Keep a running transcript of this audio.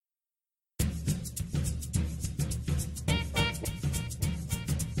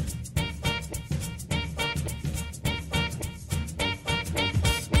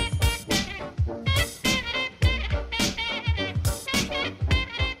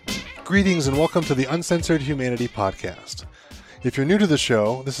Greetings and welcome to the Uncensored Humanity Podcast. If you're new to the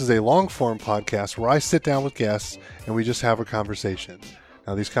show, this is a long-form podcast where I sit down with guests and we just have a conversation.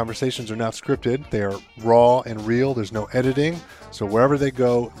 Now, these conversations are not scripted. They are raw and real. There's no editing. So wherever they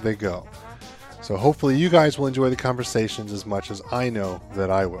go, they go. So hopefully you guys will enjoy the conversations as much as I know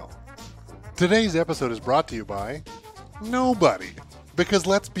that I will. Today's episode is brought to you by nobody. Because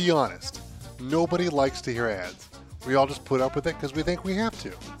let's be honest, nobody likes to hear ads. We all just put up with it because we think we have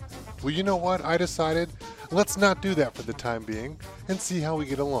to. Well, you know what? I decided let's not do that for the time being and see how we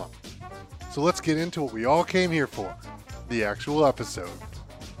get along. So let's get into what we all came here for, the actual episode.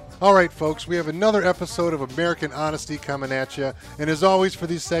 All right, folks, we have another episode of American Honesty coming at you. And as always for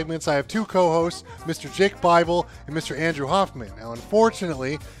these segments, I have two co-hosts, Mr. Jake Bible and Mr. Andrew Hoffman. Now,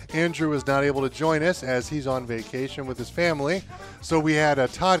 unfortunately, Andrew is not able to join us as he's on vacation with his family. So we had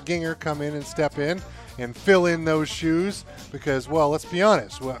Todd Ginger come in and step in and fill in those shoes because, well, let's be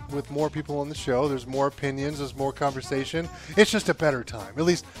honest, with more people on the show, there's more opinions, there's more conversation. It's just a better time. At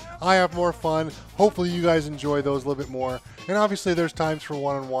least I have more fun. Hopefully you guys enjoy those a little bit more. And obviously there's times for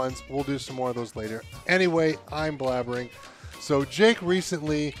one-on-ones. We'll do some more of those later. Anyway, I'm blabbering. So Jake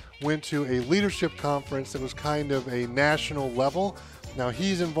recently went to a leadership conference that was kind of a national level. Now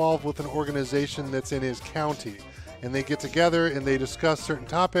he's involved with an organization that's in his county. And they get together and they discuss certain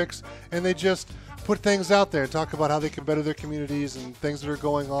topics and they just put things out there and talk about how they can better their communities and things that are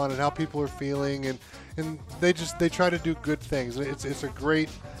going on and how people are feeling and they try to do good things. It's a great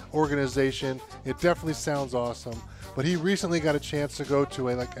organization. It definitely sounds awesome. But he recently got a chance to go to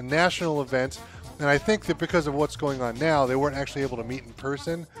a national event, and I think that because of what's going on now, they weren't actually able to meet in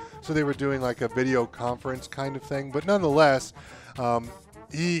person, so they were doing like a video conference kind of thing. But nonetheless,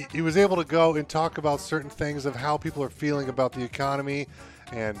 he was able to go and talk about certain things of how people are feeling about the economy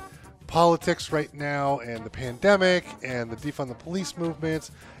and politics right now and the pandemic and the defund the police movements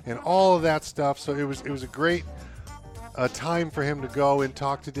and all of that stuff. So it was a great time for him to go and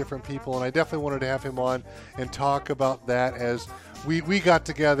talk to different people, and I definitely wanted to have him on and talk about that as we got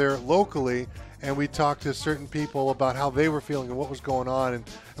together locally and we talked to certain people about how they were feeling and what was going on, and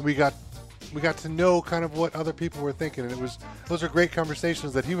we got to know kind of what other people were thinking, and those are great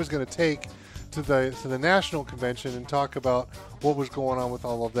conversations that he was going to take to the national convention and talk about what was going on with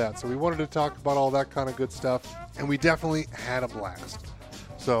all of that. So we wanted to talk about all that kind of good stuff, and we definitely had a blast.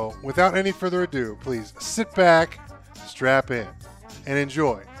 So without any further ado, please sit back, strap in, and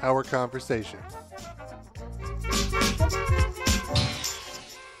enjoy our conversation.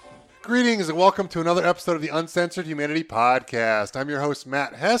 Greetings and welcome to another episode of the Uncensored Humanity Podcast. I'm your host,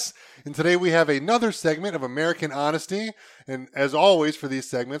 Matt Hess, and today we have another segment of American Honesty. And as always for these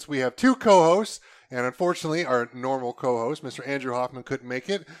segments, we have two co-hosts, and unfortunately our normal co-host, Mr. Andrew Hoffman, couldn't make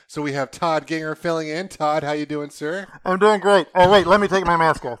it, so we have Todd Ginger filling in. Todd, how you doing, sir? I'm doing great. Oh, wait, let me take my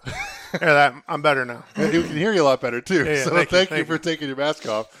mask off. I'm better now. We can hear you a lot better, too. Yeah, so thank you for taking your mask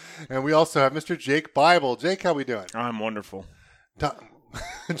off. And we also have Mr. Jake Bible. Jake, how we doing? I'm wonderful.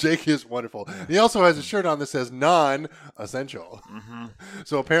 Jake is wonderful. He also has a shirt on that says non-essential. Mm-hmm.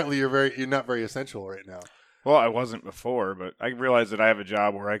 So apparently you're not very essential right now. Well, I wasn't before, but I realized that I have a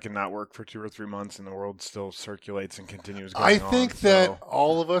job where I cannot work for 2 or 3 months and the world still circulates and continues going on. I think that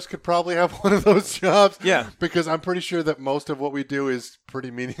all of us could probably have one of those jobs. Yeah. Because I'm pretty sure that most of what we do is pretty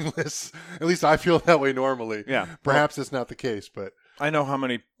meaningless. At least I feel that way normally. Yeah. Perhaps it's not the case, but I know how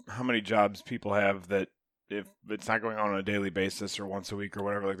many jobs people have that if it's not going on a daily basis or once a week or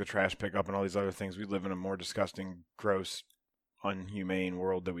whatever, like the trash pickup and all these other things, we live in a more disgusting, gross, unhumane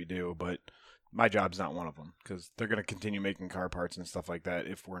world that we do. But my job's not one of them because they're going to continue making car parts and stuff like that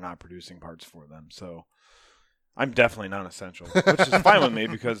if we're not producing parts for them. So I'm definitely non-essential, which is fine with me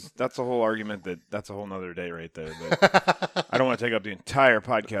because that's a whole argument that's a whole nother day right there. But I don't want to take up the entire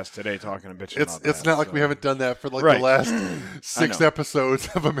podcast today talking and bitching about that. It's not like we haven't done that for the last 6 episodes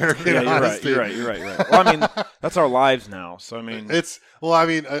of American Honesty. You're right. Well, I mean, that's our lives now. So, I mean. It's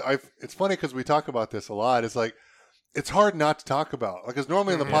funny because we talk about this a lot. It's like, it's hard not to talk about. Because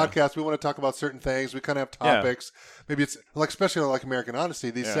normally in the podcast, we want to talk about certain things. We kind of have topics. Yeah. Maybe it's, especially like American Honesty,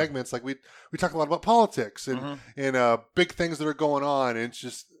 these segments, we talk a lot about politics and big things that are going on. And it's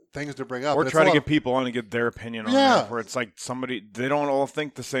just things to bring up. Or try to get people on and get their opinion on it. Where it's like they don't all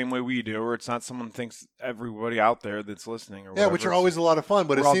think the same way we do. Or it's not someone thinks everybody out there that's listening. Or whatever. Which are always a lot of fun.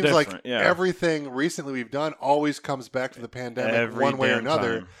 But it seems like everything recently we've done always comes back to the pandemic one way or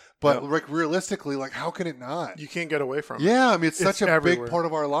another. Time. But realistically, how can it not? You can't get away from it. Yeah, I mean, it's such a big part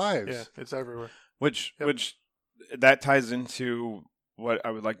of our lives. Yeah, it's everywhere. Which that ties into what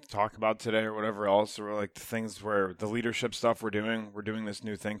I would like to talk about today or whatever else, or like the things where the leadership stuff we're doing this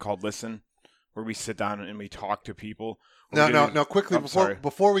new thing called Listen, where we sit down and we talk to people. Now, quickly, sorry.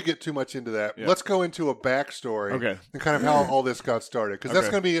 before we get too much into that, let's go into a backstory and kind of how all this got started. Because that's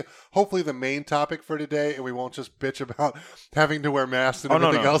going to be hopefully the main topic for today, and we won't just bitch about having to wear masks and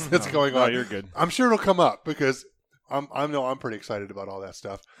everything else that's going on. No, you're good. I'm sure it'll come up because I'm pretty excited about all that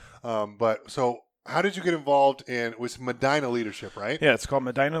stuff. But so how did you get involved in, it was Medina Leadership, right? Yeah, it's called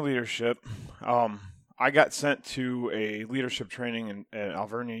Medina Leadership. I got sent to a leadership training at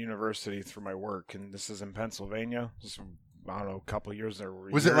Alvernia University through my work, and this is in Pennsylvania. I don't know, a couple of years there.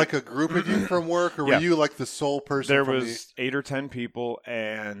 Was it like a group of you from work, or were you like the sole person? There was 8 or 10 people,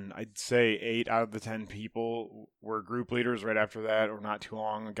 and I'd say 8 out of the 10 people were group leaders right after that, or not too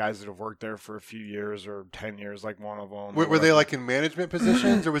long. Guys that have worked there for a few years or 10 years, like one of them. Were they like in management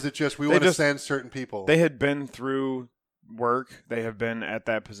positions, or was it just we want to send certain people? They had been through work. They have been at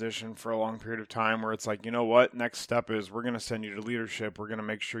that position for a long period of time where it's like, you know what, next step is we're going to send you to leadership. We're going to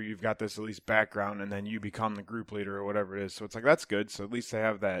make sure you've got this at least background, and then you become the group leader or whatever it is. So it's like, that's good. So at least they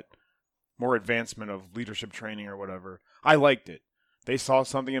have that more advancement of leadership training or whatever. I liked it. They saw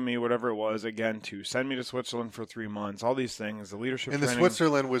something in me, whatever it was, again, to send me to Switzerland for 3 months, all these things, the leadership training. And the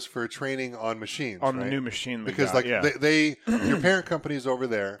Switzerland was for training on machines, on right? the new machine. Because they your parent company's over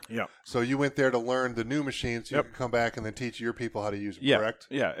there. Yeah. So you went there to learn the new machines so you could come back and then teach your people how to use them, correct?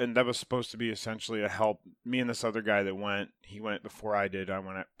 Yeah, and that was supposed to be essentially a help. Me and this other guy that he went before I did.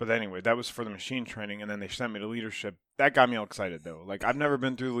 But anyway, that was for the machine training, and then they sent me to leadership. That got me all excited, though. Like, I've never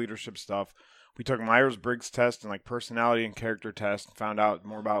been through leadership stuff. We took Myers-Briggs test and like personality and character test and found out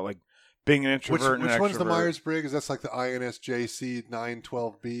more about like being an introvert and an extrovert. Which one's the Myers-Briggs? That's like the INSJC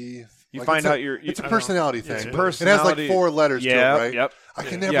 912B. You find out it's a personality thing. It's personality. It has like 4 letters to it, right? Yep. I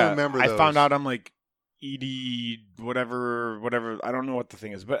can never remember those. I found out I'm like ED, whatever. I don't know what the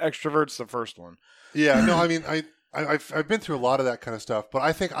thing is, but extrovert's the first one. Yeah, no, I mean, I've been through a lot of that kind of stuff, but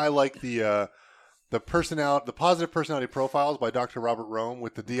I think I like the positive personality profiles by Dr. Robert Rome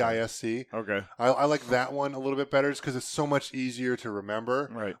with the DISC. Okay. I like that one a little bit better just because it's so much easier to remember.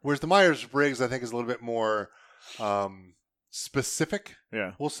 Right. Whereas the Myers-Briggs, I think, is a little bit more specific,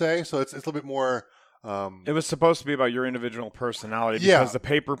 we'll say. So it's a little bit more... it was supposed to be about your individual personality because the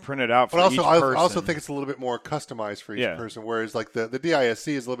paper printed out for each person. I also think it's a little bit more customized for each person, whereas like the DISC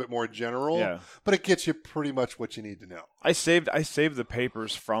is a little bit more general, but it gets you pretty much what you need to know. I saved the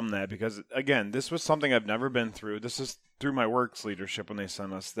papers from that because, again, this was something I've never been through. This is through my work's leadership when they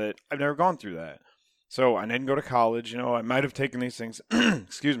sent us that I've never gone through that. So I didn't go to college. You know, I might have taken these things,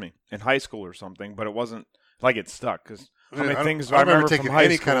 excuse me, in high school or something, but it wasn't like it stuck because how many things I remember taking from high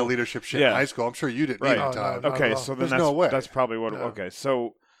any school. kind of leadership shit in high school. I'm sure you didn't either, Todd. Okay, so then that's probably what. No. Okay,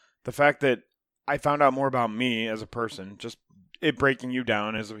 so the fact that I found out more about me as a person, just it breaking you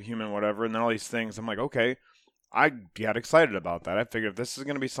down as a human, whatever, and then all these things, I'm like, okay, I got excited about that. I figured if this is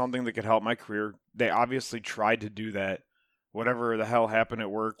going to be something that could help my career, they obviously tried to do that. Whatever the hell happened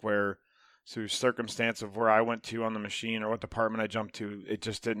at work, where through circumstance of where I went to on the machine or what department I jumped to, it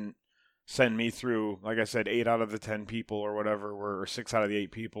just didn't send me through. Like I said, 8 out of the 10 people or whatever or 6 out of the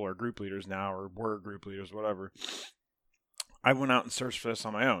 8 people are group leaders now or were group leaders, whatever. I went out and searched for this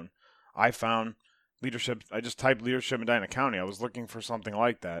on my own. I found leadership. I just typed leadership in Medina County. I was looking for something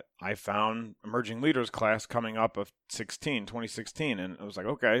like that. I found emerging leaders class coming up of 2016. And I was like,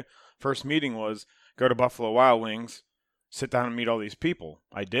 okay, first meeting was go to Buffalo Wild Wings, sit down and meet all these people.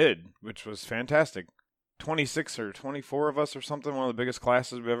 I did, which was fantastic. 26 or 24 of us or something, one of the biggest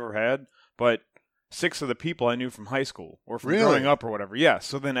classes we've ever had, but 6 of the people I knew from high school or from growing up or whatever. Yeah,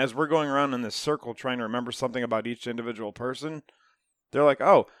 so then as we're going around in this circle trying to remember something about each individual person, they're like,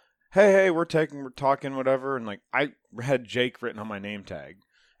 oh, hey, we're talking, whatever, and like I had Jake written on my name tag,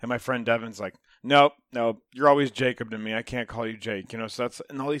 and my friend Devin's like, nope, you're always Jacob to me, I can't call you Jake, you know, so that's,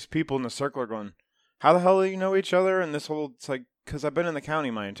 and all these people in the circle are going, how the hell do you know each other? And this whole, it's like, because I've been in the county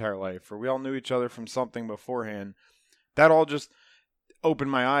my entire life, or we all knew each other from something beforehand. That all just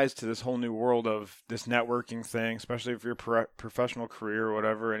opened my eyes to this whole new world of this networking thing, especially if your professional career or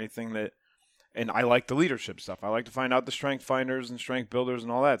whatever, anything that, and I like the leadership stuff. I like to find out the strength finders and strength builders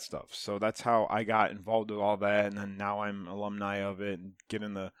and all that stuff. So that's how I got involved with all that, and then now I'm alumni of it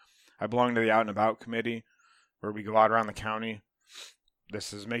and I belong to the Out and About committee where we go out around the county.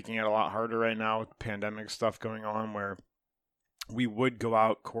 This is making it a lot harder right now with pandemic stuff going on where we would go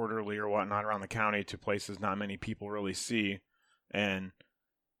out quarterly or whatnot around the county to places not many people really see and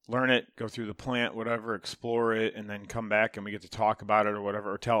learn it, go through the plant, whatever, explore it, and then come back and we get to talk about it or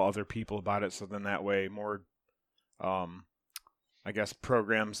whatever, or tell other people about it. So then that way more, I guess,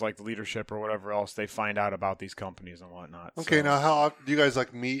 programs like the leadership or whatever else, they find out about these companies and whatnot. Okay, so, now how often do you guys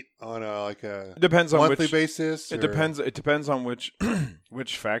like meet on a depends on monthly which, basis? It depends on which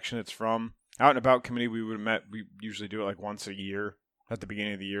which faction it's from. Out and About committee, we would have met. We usually do it like once a year at the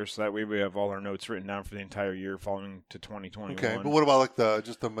beginning of the year, so that way we have all our notes written down for the entire year following to 2021. Okay, but what about like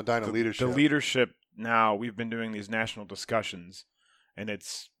the Medina leadership? The leadership now, we've been doing these national discussions, and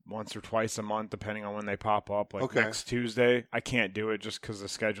it's once or twice a month, depending on when they pop up. Like next Tuesday, I can't do it just because of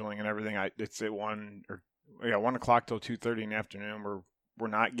scheduling and everything. It's at 1 o'clock till 2:30 in the afternoon. We're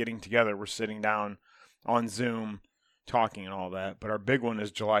not getting together. We're sitting down on Zoom, talking and all that. But our big one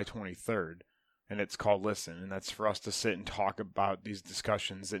is July 23rd. And it's called Listen, and that's for us to sit and talk about these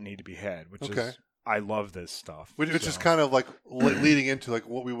discussions that need to be had, which is, I love this stuff. Which is kind of like leading into like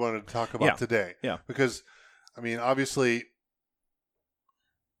what we wanted to talk about today. Yeah. Because, I mean, obviously,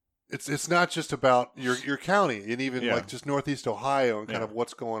 it's not just about your county and even like just Northeast Ohio and kind of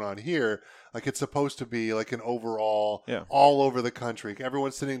what's going on here. Like it's supposed to be like an overall, all over the country.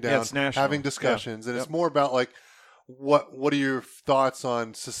 Everyone's sitting down, having discussions, and it's more about like, what are your thoughts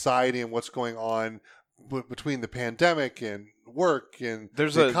on society and what's going on between the pandemic and work and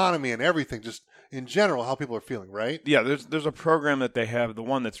the economy and everything, just in general, how people are feeling, right? Yeah, there's a program that they have, the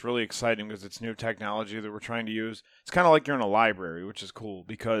one that's really exciting because it's new technology that we're trying to use. It's kind of like you're in a library, which is cool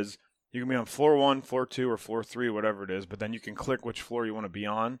because you can be on floor 1, floor 2, or floor 3, whatever it is, but then you can click which floor you want to be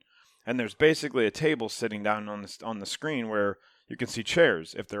on. And there's basically a table sitting down on the screen where you can see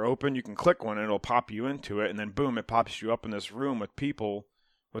chairs. If they're open, you can click one and it'll pop you into it. And then boom, it pops you up in this room with people,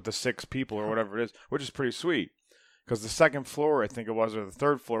 with the 6 people or whatever it is, which is pretty sweet. Because the second floor, I think it was, or the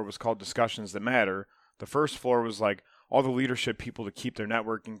third floor was called Discussions That Matter. The first floor was like all the leadership people to keep their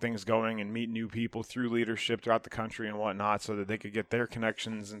networking things going and meet new people through leadership throughout the country and whatnot so that they could get their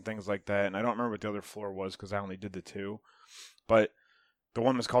connections and things like that. And I don't remember what the other floor was because I only did the 2. But the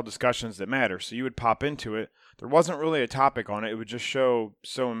one was called Discussions That Matter. So you would pop into it. There wasn't really a topic on it. It would just show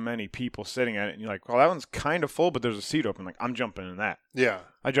so many people sitting at it. And you're like, well, that one's kind of full, but there's a seat open. Like, I'm jumping in that. Yeah.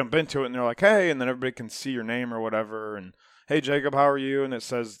 I jump into it, and they're like, hey, and then everybody can see your name or whatever. And, hey, Jacob, how are you? And it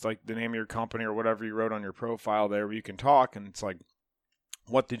says, like, the name of your company or whatever you wrote on your profile there where you can talk. And it's like,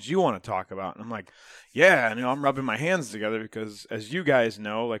 what did you want to talk about? And I'm like, yeah. And, I'm rubbing my hands together because, as you guys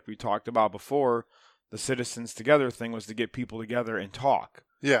know, like we talked about before, the Citizens Together thing was to get people together and talk.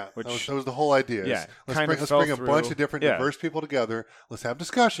 Yeah, that was the whole idea. Yeah, let's bring a bunch of different diverse people together. Let's have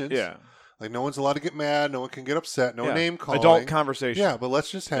discussions. Yeah. Like no one's allowed to get mad. No one can get upset. No name calling. Adult conversation. Yeah, but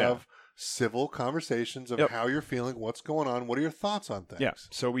let's just have civil conversations of how you're feeling, what's going on, what are your thoughts on things. Yeah,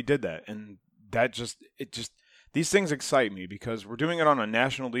 so we did that. And that these things excite me because we're doing it on a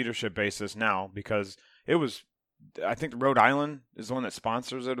national leadership basis now because it was, I think Rhode Island is the one that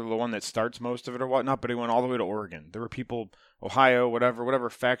sponsors it or the one that starts most of it or whatnot, but it went all the way to Oregon. There were people, Ohio, whatever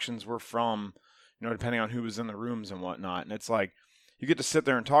factions we're from, depending on who was in the rooms and whatnot. And it's like, you get to sit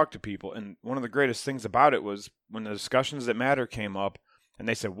there and talk to people. And one of the greatest things about it was when the Discussions That Matter came up and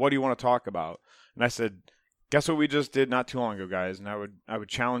they said, what do you want to talk about? And I said, guess what we just did not too long ago, guys? And I would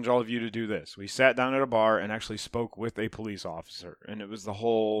challenge all of you to do this. We sat down at a bar and actually spoke with a police officer. And it was the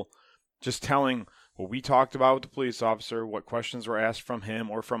whole just telling what we talked about with the police officer, what questions were asked from him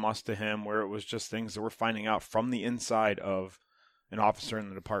or from us to him, where it was just things that we're finding out from the inside of an officer in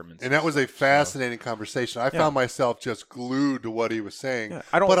the department. And that was a fascinating conversation. I found myself just glued to what he was saying. Yeah,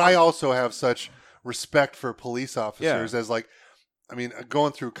 I also have such respect for police officers as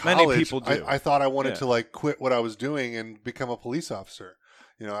going through college, many people do. I thought I wanted to quit what I was doing and become a police officer.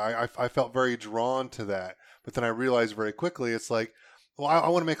 I felt very drawn to that. But then I realized very quickly, it's like, well, I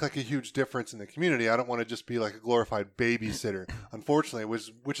want to make like a huge difference in the community. I don't want to just be like a glorified babysitter, unfortunately,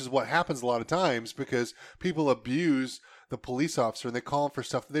 which is what happens a lot of times because people abuse the police officer and they call them for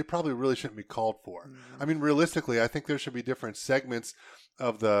stuff that they probably really shouldn't be called for. Mm-hmm. I mean, realistically, I think there should be different segments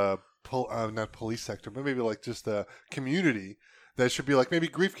of the, not police sector, but maybe like just the community that should be like maybe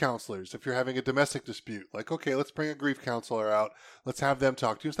grief counselors. If you're having a domestic dispute, like, okay, let's bring a grief counselor out. Let's have them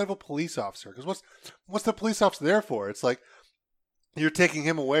talk to you instead of a police officer. Because what's the police officer there for? It's like, you're taking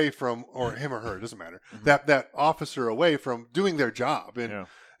him away from, or him or her, it doesn't matter, that officer away from doing their job and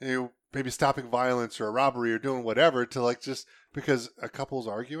maybe stopping violence or a robbery or doing whatever to like just because a couple's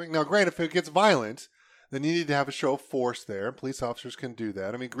arguing. Now, granted, if it gets violent, then you need to have a show of force there. Police officers can do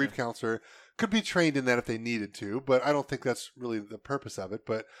that. I mean, grief counselor could be trained in that if they needed to, but I don't think that's really the purpose of it.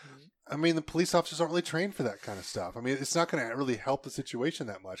 But I mean, the police officers aren't really trained for that kind of stuff. I mean, it's not going to really help the situation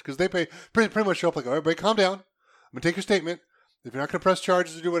that much because they pretty much show up like, all right, everybody calm down. I'm going to take your statement. If you're not going to press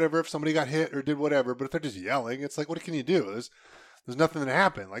charges or do whatever, if somebody got hit or did whatever, but if they're just yelling, it's like, what can you do? There's nothing that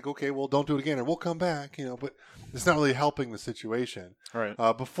happened. Like, okay, well, don't do it again or we'll come back, but it's not really helping the situation. Right.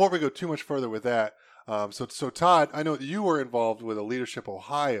 Before we go too much further with that, So Todd, I know that you were involved with a Leadership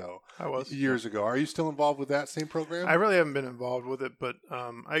Ohio I was. years ago. Are you still involved with that same program? I really haven't been involved with it, but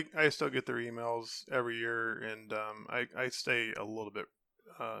I still get their emails every year, and I stay a little bit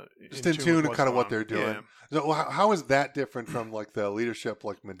Just in tune and kind of what they're doing. Yeah. So how is that different from like the leadership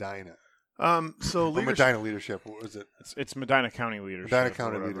like Medina? So Or Medina leadership, what was it? It's Medina County Leadership. Medina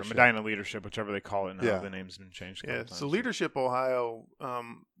County Leadership. Medina Leadership, whichever they call it now. Yeah. The name's been changed. Yeah. So So Leadership Ohio,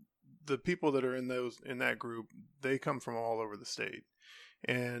 the people that are in that group, they come from all over the state,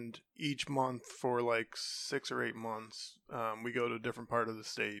 and each month for like 6 or 8 months, we go to a different part of the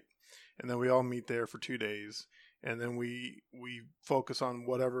state, and then we all meet there for 2 days, and then we focus on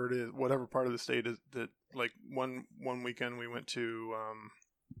whatever it is, whatever part of the state is that. Like one weekend we went to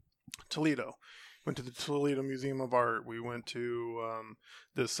Toledo. Went to the Toledo Museum of Art. We went to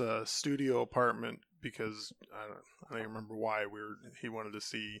this studio apartment because I don't even remember why he wanted to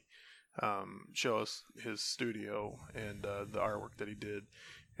see show us his studio and the artwork that he did.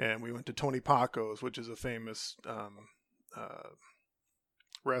 And we went to Tony Paco's, which is a famous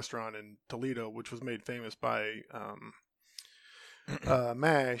restaurant in Toledo, which was made famous by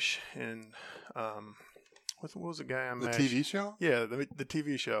MASH and what was the guy on The MASH? TV show? Yeah, the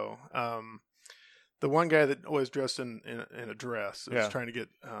TV show. The one guy that always dressed in a dress is trying to get.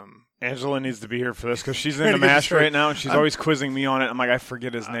 Angela needs to be here for this because she's Trying into to get MASH straight. right now, and she's always quizzing me on it. I'm like, I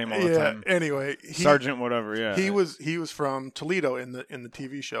forget his name all the time. Anyway, Sergeant whatever. Yeah. he was from Toledo in the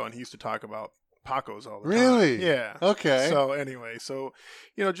TV show, and he used to talk about Paco's all the time. Really? Yeah. Okay. So anyway,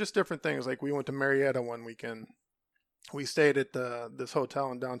 just different things. Like we went to Marietta one weekend. We stayed at this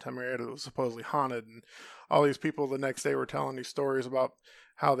hotel in downtown Marietta that was supposedly haunted, and all these people the next day were telling these stories about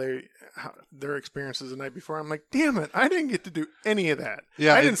how their experiences the night before. I'm like, damn it, I didn't get to do any of that.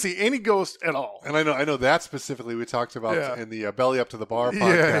 Yeah, I didn't see any ghosts at all. And I know that specifically we talked about in the Belly Up to the Bar podcast.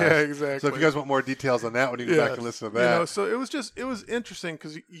 Yeah, exactly. So if you guys want more details on that one, you can go back and listen to that. So it was interesting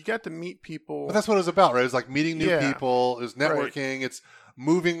because you got to meet people. But that's what it was about, right? It was like meeting new Yeah. people. It was networking. It's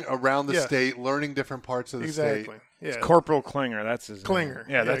moving around the Yeah. state, learning different parts of the Exactly. state. Yeah. Corporal Klinger, that's his Klinger.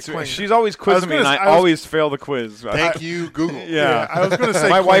 name. Yeah, that's Klinger. she's always quizzing me, and I always fail the quiz. Thank you, Google. Yeah. I was going to say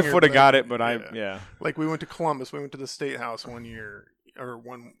My wife Klinger, would have but- got it, but Like we went to Columbus. We went to the State House one year or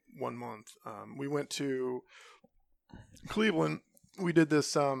one month. We went to Cleveland. We did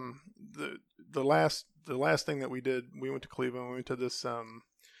this. The last thing that we did, we went to Cleveland. We went to this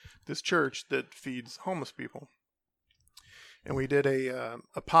this church that feeds homeless people, and we did a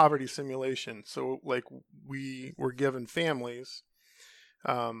poverty simulation. So like we were given families,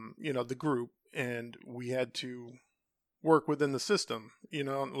 the group, and we had to work within the system.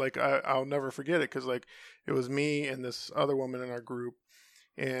 Like I'll never forget it because like it was me and this other woman in our group,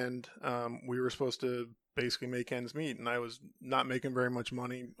 and we were supposed to basically make ends meet, and I was not making very much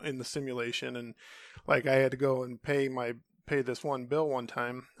money in the simulation, and like I had to go and pay this one bill one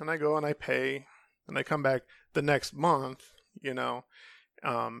time, and I go and I pay, and I come back the next month, and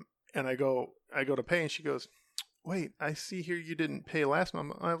I go to pay, and she goes, "Wait, I see here you didn't pay last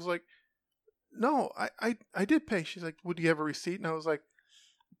month." I was like, "No, I did pay." She's like, "Would you have a receipt?" And I was like,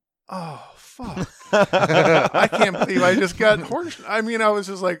 "Oh, fuck. I can't believe I just got horsed." I mean, I was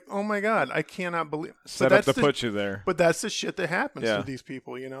just like, "Oh my God, I cannot believe." set up to put you there. But that's the shit that happens Yeah. to these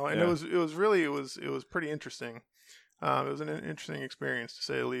people, and Yeah. it was pretty interesting. It was an interesting experience to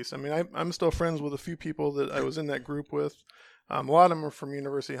say the least. I mean, I'm still friends with a few people that I was in that group with. A lot of them are from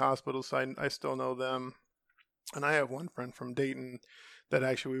University Hospitals, so I still know them. And I have one friend from Dayton that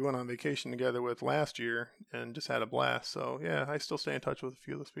actually we went on vacation together with last year and just had a blast. So yeah, I still stay in touch with a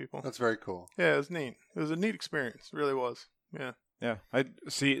few of those people. That's very cool. Yeah, it was neat. It was a neat experience. It really was. Yeah. Yeah, I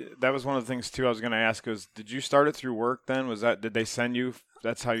see. That was one of the things too. I was going to ask was, did you start it through work? Then did they send you?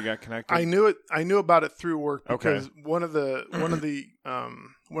 That's how you got connected. I knew it. I knew about it through work Okay. because one of the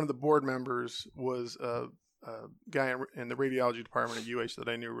board members was a guy in the radiology department at UH that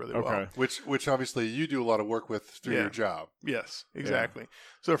I knew really well. Okay. Which obviously you do a lot of work with through Yeah. your job. Yes, exactly.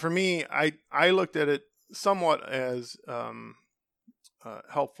 So for me, I looked at it somewhat as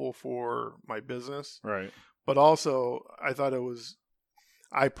helpful for my business, Right. but also I thought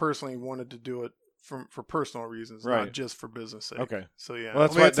I personally wanted to do it for personal reasons, Right. not just for business sake. Okay. So yeah.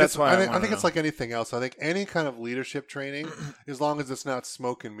 Well, I mean, that's why I think it's like anything else. I think any kind of leadership training, as long as it's not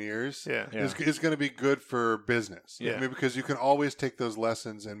smoke and mirrors, yeah. Yeah. is going to be good for business. Yeah. I mean, because you can always take those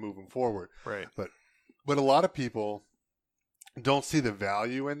lessons and move them forward. Right. But a lot of people don't see the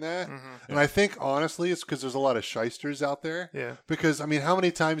value in that. Mm-hmm. And I think, honestly, it's because there's a lot of shysters out there. Yeah. Because, I mean, how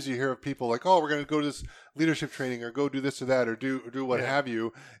many times do you hear of people like, oh, we're going to go to this leadership training or go do this or that or do what Yeah. have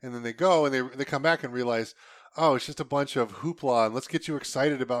you. And then they go and they come back and realize, oh, it's just a bunch of hoopla and let's get you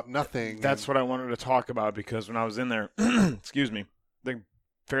excited about nothing. That's what I wanted to talk about, because when I was in there, excuse me, the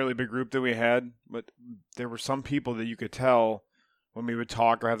fairly big group that we had, but there were some people that you could tell when we would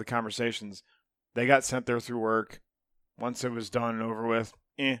talk or have the conversations, they got sent there through work. Once it was done and over with,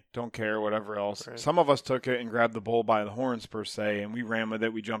 don't care, whatever else. Right. Some of us took it and grabbed the bull by the horns, per se, and we ran with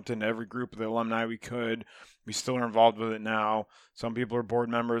it. We jumped into every group of the alumni we could. We still are involved with it now. Some people are board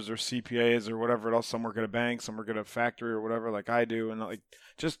members or CPAs or whatever else. Some work at a bank, some work at a factory or whatever, like I do. And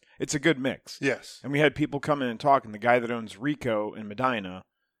just it's a good mix. Yes. And we had people come in and talk, and the guy that owns Rico in Medina,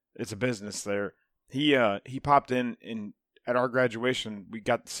 it's a business there. He popped in at our graduation. We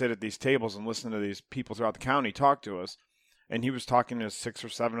got to sit at these tables and listen to these people throughout the county talk to us. And he was talking to 6 or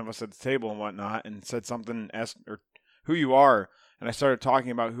 7 of us at the table and whatnot, and said something, asked or who you are. And I started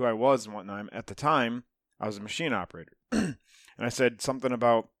talking about who I was and whatnot. At the time, I was a machine operator. And I said something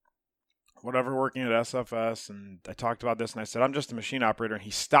about whatever, working at SFS, and I talked about this, and I said, I'm just a machine operator. And he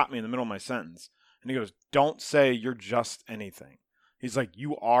stopped me in the middle of my sentence. And he goes, don't say you're just anything. He's like,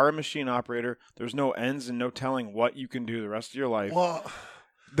 you are a machine operator. There's no ends and no telling what you can do the rest of your life. Well,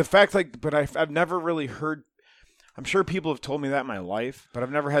 The fact, but I've never really heard, I'm sure people have told me that in my life, but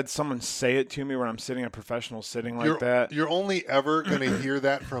I've never had someone say it to me when I'm sitting in a professional sitting like that. You're only ever going to hear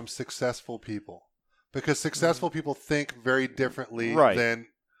that from successful people, because successful people think very differently Right. than.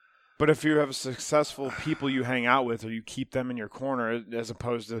 But if you have successful people you hang out with, or you keep them in your corner, as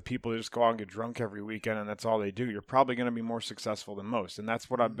opposed to the people who just go out and get drunk every weekend and that's all they do, you're probably going to be more successful than most. And that's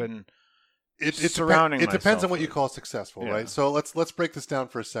what I've been surrounding It depends myself on what you with. call successful, Yeah. right? So let's break this down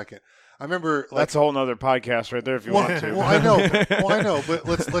for a second. I remember That's a whole nother podcast right there if you want to. Well, I know, but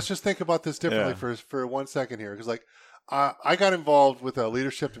let's just think about this differently for 1 second here, because I got involved with a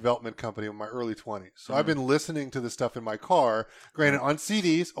leadership development company in my early 20s. So I've been listening to this stuff in my car, granted on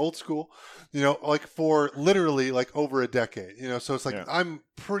CDs, old school, for literally over a decade. So it's I'm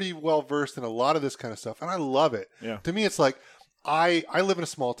pretty well versed in a lot of this kind of stuff, and I love it. Yeah. To me, it's I live in a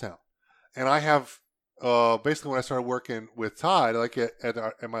small town, and I have. Basically, when I started working with Todd,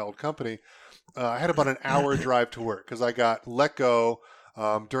 at my old company, I had about an hour drive to work because I got let go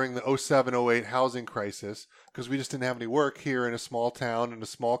during the 07-08 housing crisis because we just didn't have any work here in a small town in a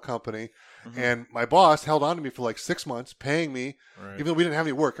small company. Mm-hmm. And my boss held on to me for 6 months, paying me, even though we didn't have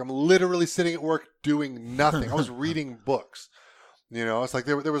any work. I'm literally sitting at work doing nothing. I was reading books. It's like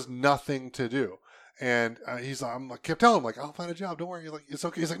there was nothing to do. And I kept telling him, I'll find a job. Don't worry. It's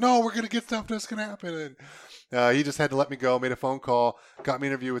okay. He's like, no, we're going to get stuff that's going to happen. And he just had to let me go, made a phone call, got me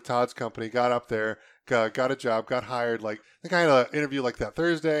an interview with Todd's company, got up there, got a job, got hired. I think I had an interview that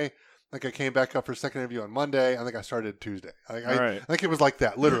Thursday. I came back up for a second interview on Monday. I think I started Tuesday. I think it was like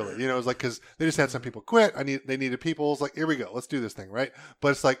that, literally. It was because they just had some people quit. They needed people. It's here we go. Let's do this thing, right? But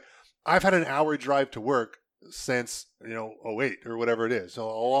it's I've had an hour drive to work since 08 or whatever it is, so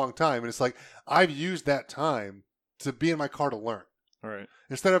a long time, and it's I've used that time to be in my car to learn. All right.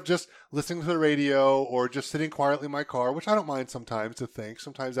 Instead of just listening to the radio or just sitting quietly in my car, which I don't mind sometimes to think.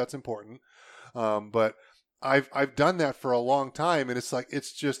 Sometimes that's important, but I've done that for a long time, and it's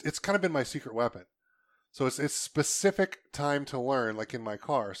it's kind of been my secret weapon. So it's specific time to learn, in my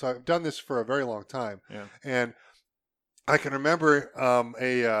car. So I've done this for a very long time, and I can remember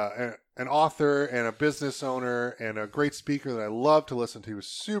an author and a business owner and a great speaker that I love to listen to. He was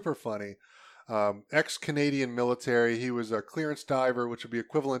super funny, ex-Canadian military. He was a clearance diver, which would be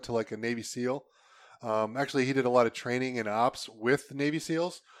equivalent to a Navy SEAL. Actually, he did a lot of training and ops with the Navy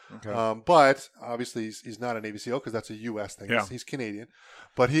SEALs. Okay. But obviously, he's not a Navy SEAL because that's a U.S. thing. Yeah. He's Canadian.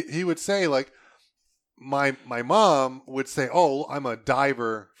 But he would say, my mom would say, oh, I'm a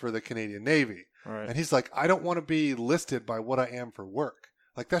diver for the Canadian Navy. Right. And he's I don't want to be listed by what I am for work.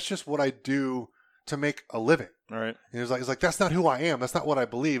 That's just what I do to make a living. All right. And he's that's not who I am. That's not what I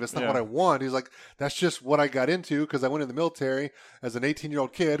believe. That's not what I want. He's that's just what I got into because I went in the military as an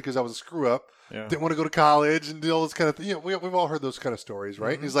 18-year-old kid because I was a screw up. Yeah. Didn't want to go to college and do all this kind of thing. We've all heard those kind of stories,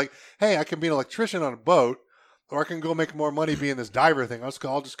 right? Mm-hmm. And he's hey, I can be an electrician on a boat, or I can go make more money being this diver thing.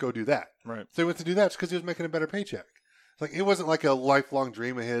 I'll just go do that. Right. So he went to do that because he was making a better paycheck. It wasn't a lifelong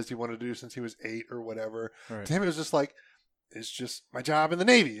dream of his he wanted to do since he was 8 or whatever. Right. To him, it was just it's just my job in the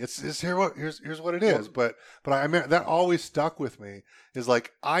Navy. Here's what it is. But I mean, that always stuck with me is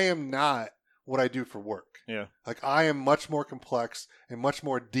I am not what I do for work. Yeah. I am much more complex and much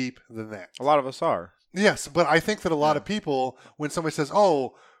more deep than that. A lot of us are. Yes, but I think that a lot of people, when somebody says,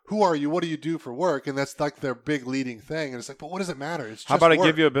 "Oh, who are you? What do you do for work? And that's like their big leading thing. And it's like, but what does it matter? It's just How about work. I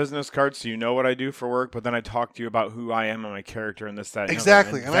give you a business card so you know what I do for work, but then I talk to you about who I am and my character and this, that, and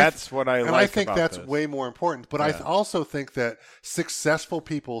exactly. And that's what I like. And I think about that's this. way more important. But I also think that successful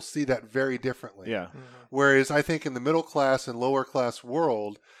people see that very differently. Yeah. Whereas I think in the middle class and lower class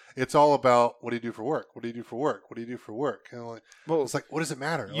world, it's all about what do you do for work? What do you do for work? What do you do for work? And it's like, what does it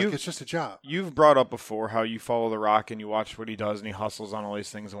matter? Like, it's just a job. You've brought up before how you follow The Rock and you watch what he does and he hustles on all these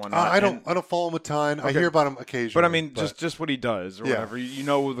things and whatnot. I don't follow him a ton. Okay. I hear about him occasionally. But I mean, just what he does or whatever. You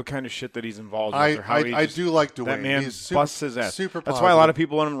know the kind of shit that he's involved with. Or how I do like Dwayne. That man busts his ass. Super That's why a lot of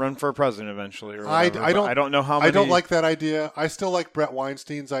people want him to run for president eventually. Or I don't know how many. I don't like that idea. I still like Brett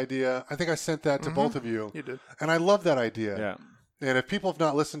Weinstein's idea. I think I sent that to both of you. You did. And I love that idea. Yeah. And if people have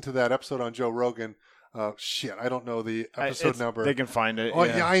not listened to that episode on Joe Rogan, I don't know the episode number. They can find it. Oh,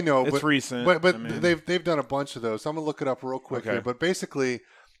 yeah, I know. It's recent. But I mean, they've done a bunch of those. So I'm going to look it up real quick here. But basically,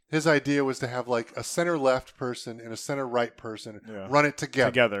 his idea was to have like a center-left person and a center-right person run it together.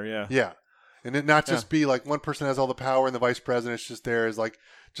 Together, yeah. Yeah. And it not just be like one person has all the power and the vice president's just there as like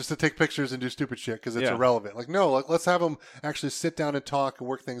just to take pictures and do stupid shit because it's irrelevant. Like, no, let's have them actually sit down and talk and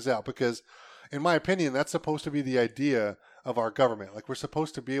work things out because, in my opinion, that's supposed to be the idea of our government. Like, we're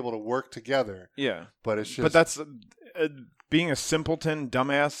supposed to be able to work together. Yeah. But it's just... But that's... being a simpleton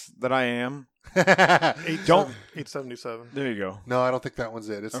dumbass that I am... 877. There you go. No, I don't think that one's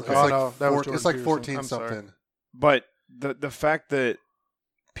it. It's, okay. It's like 14 something. Sorry. But the fact that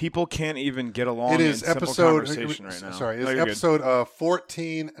people can't even get along it is in simple conversation right now. Sorry, it's episode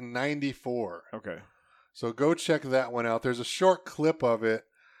 1494. Okay. So go check that one out. There's a short clip of it.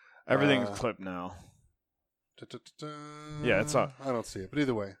 Everything's clipped now. Yeah, it's up. I don't see it, but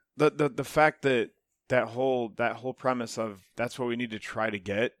either way, the fact that whole premise of that's what we need to try to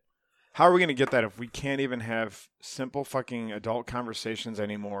get. How are we going to get that if we can't even have simple fucking adult conversations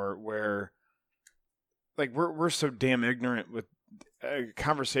anymore? Where, like, we're so damn ignorant with a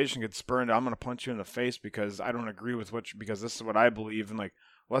conversation gets spurned. I'm going to punch you in the face because I don't agree with because this is what I believe, and like,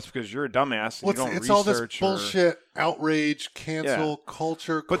 well, that's because you're a dumbass and you don't research. It's all this bullshit, outrage, cancel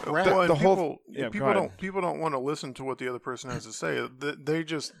culture crap. People don't want to listen to what the other person has to say.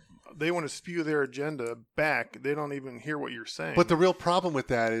 They want to spew their agenda back. They don't even hear what you're saying. But the real problem with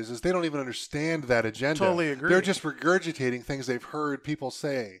that is they don't even understand that agenda. Totally agree. They're just regurgitating things they've heard people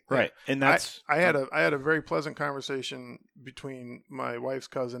say. Right, and that's I had a very pleasant conversation between my wife's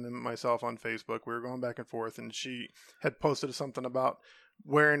cousin and myself on Facebook. We were going back and forth, and she had posted something about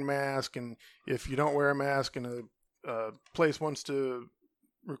wearing mask, and if you don't wear a mask and a place wants to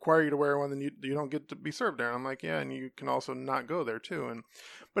require you to wear one, then you don't get to be served there. And I'm like, yeah, and you can also not go there too.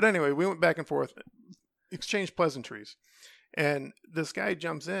 But anyway, we went back and forth, exchanged pleasantries, and this guy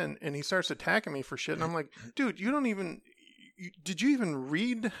jumps in and he starts attacking me for shit, and I'm like, dude, you don't even. Did you even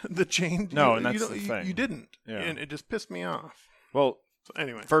read the change? No, and that's the thing. You didn't, yeah. And it just pissed me off. Well. So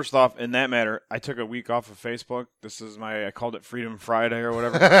anyway, first off, in that matter, I took a week off of Facebook. I called it Freedom Friday or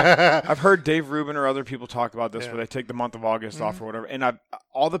whatever. I've heard Dave Rubin or other people talk about this where they take the month of August off or whatever. And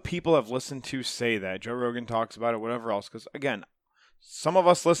all the people I've listened to say that. Joe Rogan talks about it, whatever else. Because, again, some of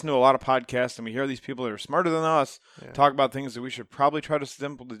us listen to a lot of podcasts and we hear these people that are smarter than us talk about things that we should probably try to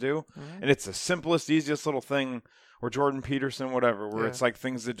simple to do. And it's the simplest, easiest little thing. Or Jordan Peterson, whatever, where it's like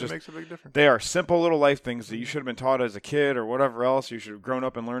things that just... It makes a big difference. They are simple little life things that you should have been taught as a kid or whatever else. You should have grown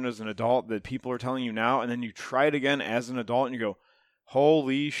up and learned as an adult that people are telling you now. And then you try it again as an adult and you go,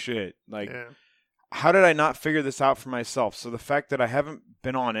 holy shit. Like, how did I not figure this out for myself? So the fact that I haven't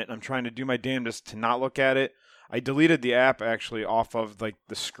been on it and I'm trying to do my damnedest to not look at it. I deleted the app actually off of like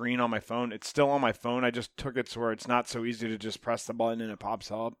the screen on my phone. It's still on my phone. I just took it to where it's not so easy to just press the button and it pops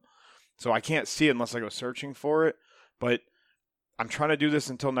up. So I can't see it unless I go searching for it. But I'm trying to do this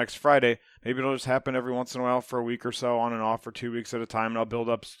until next Friday. Maybe it'll just happen every once in a while for a week or so, on and off for 2 weeks at a time, and I'll build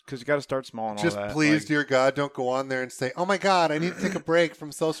up because you got to start small and all that. Just please, dear God, don't go on there and say, "Oh my God, I need to take a break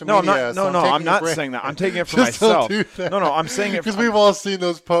from social media." I'm not saying that. I'm taking it for myself. No, I'm saying it because we've all seen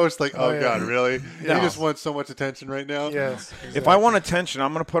those posts. Like, oh God, really? No. You just want so much attention right now. Yes. Exactly. If I want attention,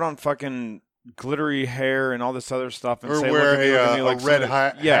 I'm going to put on fucking glittery hair and all this other stuff and or say, wear a like red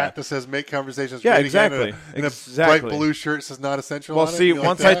hat that says "Make Conversations Great Again," and a bright blue shirt says "Not Essential." Well, see,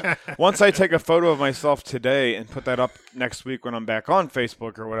 once I take a photo of myself today and put that up next week when I'm back on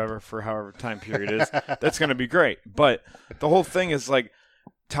Facebook or whatever for however time period is, that's going to be great. But the whole thing is like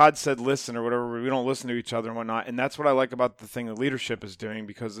Todd said, listen or whatever. We don't listen to each other and whatnot, and that's what I like about the thing that leadership is doing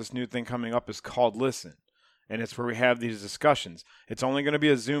because this new thing coming up is called Listen. And it's where we have these discussions. It's only going to be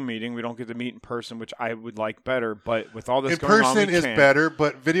a Zoom meeting. We don't get to meet in person, which I would like better. But with all this going on, in person is better,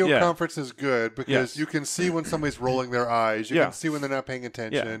 but video Yeah. conference is good because Yes. you can see when somebody's rolling their eyes. You Yeah. can see when they're not paying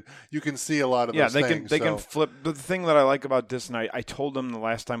attention. You can see a lot of Yeah, those they things. can flip. The thing that I like about this night, I told them the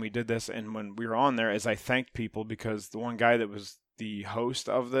last time we did this, and when we were on there, is I thanked people because the one guy that was the host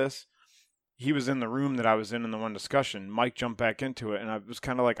of this, he was in the room that I was in the one discussion. Mike jumped back into it, and I was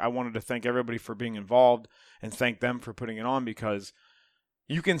kind of like, I wanted to thank everybody for being involved and thank them for putting it on because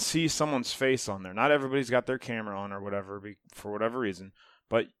you can see someone's face on there. Not everybody's got their camera on or whatever for whatever reason,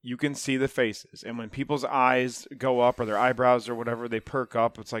 but you can see the faces. And when people's eyes go up or their eyebrows or whatever, they perk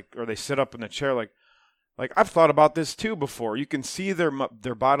up. It's like, or they sit up in the chair like I've thought about this too before. You can see their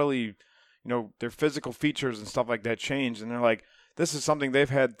bodily, their physical features and stuff like that change, and they're like, this is something they've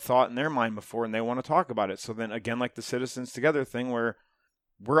had thought in their mind before, and they want to talk about it. So then again, like the Citizens Together thing, where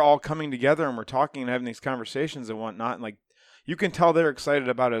we're all coming together and we're talking and having these conversations and whatnot, and like you can tell they're excited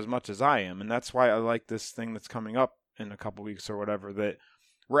about it as much as I am, and that's why I like this thing that's coming up in a couple weeks or whatever, that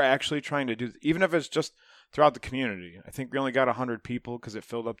we're actually trying to do, even if it's just throughout the community. I think we only got 100 people because it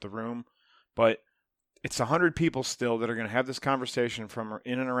filled up the room, but it's 100 people still that are going to have this conversation from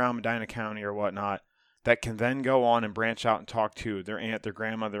in and around Medina County or whatnot, that can then go on and branch out and talk to their aunt, their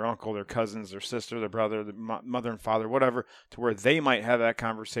grandma, their uncle, their cousins, their sister, their brother, their mother and father, whatever, to where they might have that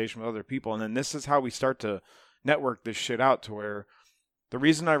conversation with other people. And then this is how we start to network this shit out, to where the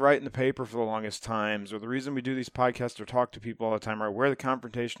reason I write in the paper for the longest times, or the reason we do these podcasts or talk to people all the time, or wear the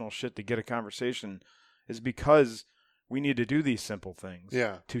confrontational shit to get a conversation, is because we need to do these simple things.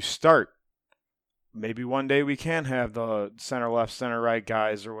 Yeah. To start. Maybe one day we can have the center left, center right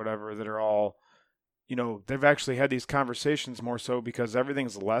guys or whatever that are all, they've actually had these conversations more so because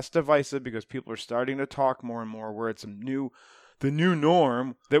everything's less divisive, because people are starting to talk more and more, where it's the new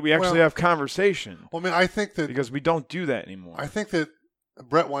norm that we actually have conversation. Well, I mean, I think that because we don't do that anymore. I think that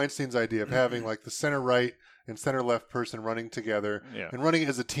Brett Weinstein's idea of having like the center right and center left person running together and running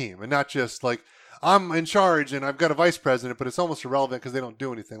as a team, and not just like I'm in charge and I've got a vice president, but it's almost irrelevant because they don't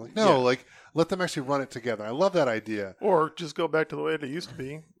do anything. Like, no, like let them actually run it together. I love that idea. Or just go back to the way it used to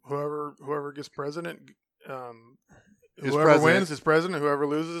be. Whoever gets president, whoever wins is president. Whoever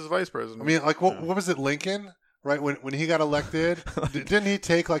loses is vice president. I mean, like what was it, Lincoln? Right, when he got elected, didn't he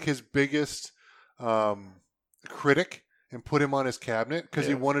take like his biggest critic and put him on his cabinet because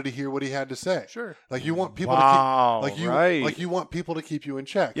he wanted to hear what he had to say? Sure. Like you want people you want people to keep you in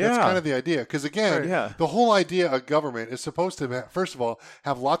check. Yeah. That's kind of the idea. Because again, the whole idea of government is supposed to, first of all,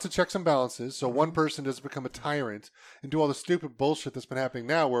 have lots of checks and balances, so one person doesn't become a tyrant and do all the stupid bullshit that's been happening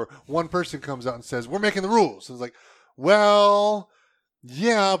now, where one person comes out and says, "We're making the rules." And it's like, well.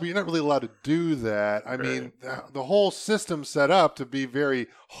 Yeah, but you're not really allowed to do that. I mean, the whole system's set up to be very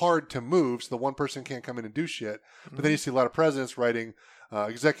hard to move, so the one person can't come in and do shit. But then you see a lot of presidents writing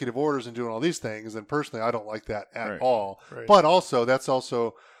executive orders and doing all these things, and personally, I don't like that at all. Right. But also, that's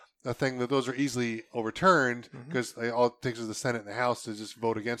also a thing that those are easily overturned because all it takes is the Senate and the House to just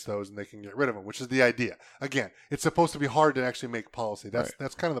vote against those, and they can get rid of them, which is the idea. Again, it's supposed to be hard to actually make policy.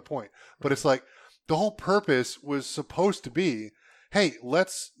 That's kind of the point. But it's like the whole purpose was supposed to be, hey,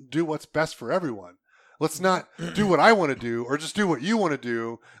 let's do what's best for everyone. Let's not do what I want to do or just do what you want to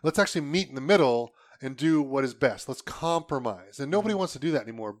do. Let's actually meet in the middle and do what is best. Let's compromise. And nobody wants to do that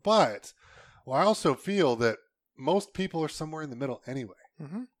anymore. But I also feel that most people are somewhere in the middle anyway.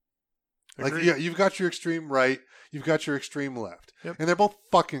 Like, you've got your extreme right, you've got your extreme left. And they're both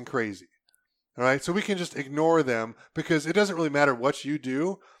fucking crazy. All right? So we can just ignore them because it doesn't really matter what you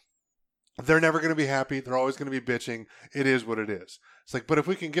do. They're never going to be happy. They're always going to be bitching. It is what it is. It's like, but if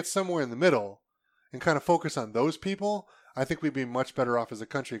we can get somewhere in the middle and kind of focus on those people, I think we'd be much better off as a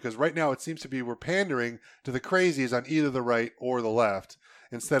country. Because right now it seems to be we're pandering to the crazies on either the right or the left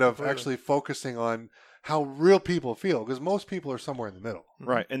instead of actually focusing on how real people feel. Because most people are somewhere in the middle.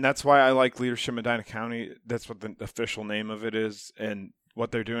 Right. And that's why I like Leadership Medina County. That's what the official name of it is and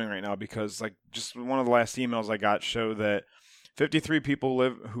what they're doing right now. Because like just one of the last emails I got show that 53 people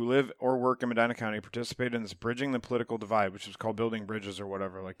who live or work in Medina County participated in this Bridging the Political Divide, which was called Building Bridges or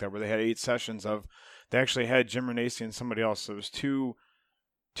whatever like that, where they had 8 sessions of, they actually had Jim Renacci and somebody else. So it was two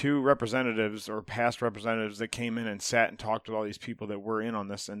representatives or past representatives that came in and sat and talked with all these people that were in on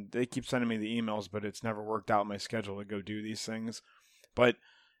this. And they keep sending me the emails, but it's never worked out in my schedule to go do these things. But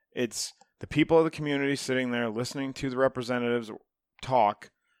it's the people of the community sitting there listening to the representatives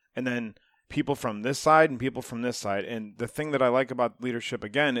talk, and then people from this side and people from this side. And the thing that I like about leadership,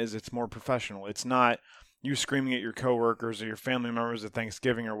 again, is it's more professional. It's not you screaming at your coworkers or your family members at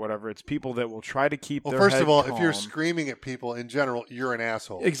Thanksgiving or whatever. It's people that will try to keep their first head of all, calm. if you're screaming at people in general, you're an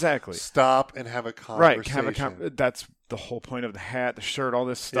asshole. Exactly. Stop and have a conversation. Right. That's the whole point of the hat, the shirt, all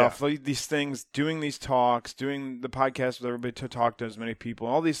this stuff. Yeah. Like, these things, doing these talks, doing the podcast with everybody to talk to as many people,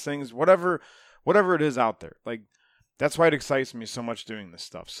 all these things, whatever it is out there. Like, that's why it excites me so much doing this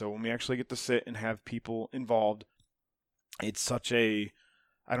stuff. So when we actually get to sit and have people involved, it's such a,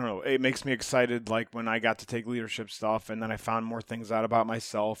 I don't know, it makes me excited, like when I got to take leadership stuff and then I found more things out about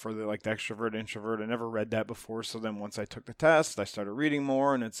myself, or the extrovert, introvert. I never read that before. So then once I took the test, I started reading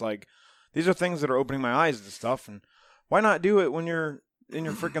more, and it's like, these are things that are opening my eyes to stuff. And why not do it when you're in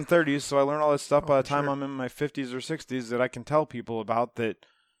your freaking 30s? So I learn all this stuff by the time I'm in my 50s or 60s that I can tell people about that.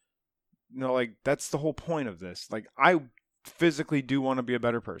 Like, that's the whole point of this. Like, I physically do want to be a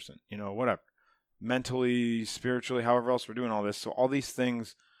better person, whatever. Mentally, spiritually, however else we're doing all this. So all these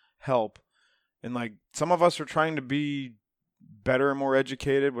things help. And, like, some of us are trying to be better and more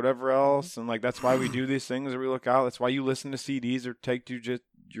educated, whatever else. And, like, that's why we do these things, that we look out. That's why you listen to CDs or take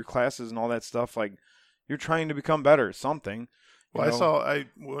your classes and all that stuff. Like, you're trying to become better at something. Well, I saw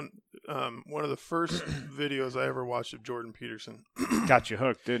one of the first videos I ever watched of Jordan Peterson. Got you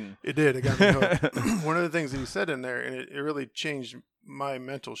hooked, didn't it? It did. It got me hooked. One of the things that he said in there, and it really changed my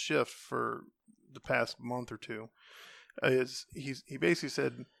mental shift for the past month or two, is he basically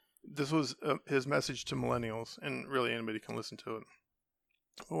said this was his message to millennials, and really anybody can listen to it.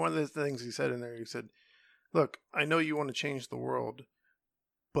 But one of the things he said in there, he said, "Look, I know you want to change the world,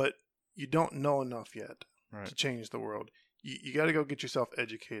 but you don't know enough yet to change the world. You got to go get yourself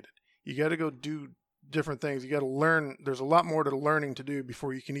educated. You got to go do different things. You got to learn. There's a lot more to learning to do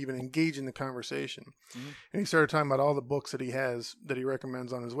before you can even engage in the conversation." Mm-hmm. And he started talking about all the books that he has that he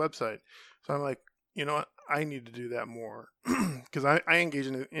recommends on his website. So I'm like, you know what? I need to do that more, because I engage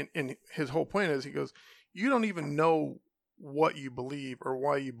in his whole point is, he goes, you don't even know what you believe or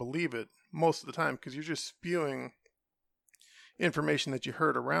why you believe it most of the time, because you're just spewing information that you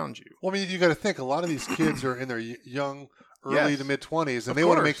heard around you. Well, I mean, you got to think a lot of these kids are in their young, early to mid 20s, and they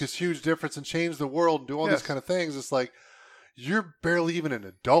want to make this huge difference and change the world and do all these kind of things. It's like, you're barely even an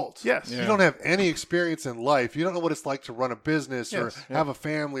adult. Yes. You don't have any experience in life. You don't know what it's like to run a business or have a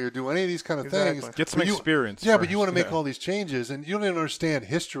family or do any of these kind of things. Get some experience. Yeah, but you want to make all these changes, and you don't even understand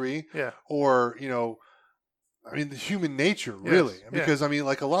history or, I mean, the human nature, really. Because, I mean,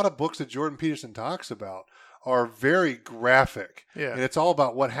 like, a lot of books that Jordan Peterson talks about are very graphic. Yeah. And it's all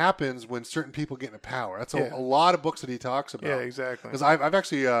about what happens when certain people get into power. That's a lot of books that he talks about. Yeah, exactly. Because I've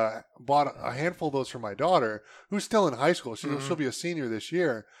actually bought a handful of those for my daughter, who's still in high school. She'll be a senior this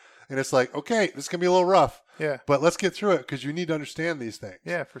year. And it's like, okay, this can be a little rough. Yeah. But let's get through it, because you need to understand these things.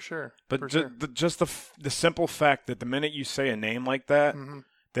 Yeah, for sure. But just the simple fact that the minute you say a name like that,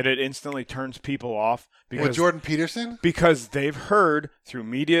 that it instantly turns people off. Because with Jordan Peterson? Because they've heard through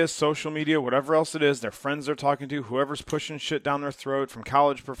media, social media, whatever else it is, their friends they're talking to, whoever's pushing shit down their throat, from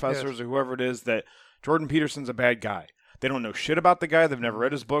college professors or whoever it is, that Jordan Peterson's a bad guy. They don't know shit about the guy. They've never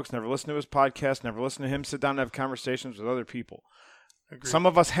read his books, never listened to his podcast, never listened to him sit down and have conversations with other people. Agreed. Some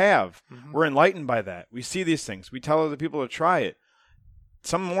of us have. We're enlightened by that. We see these things. We tell other people to try it.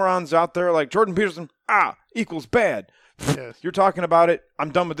 Some morons out there like Jordan Peterson, equals bad. Yes. You're talking about it.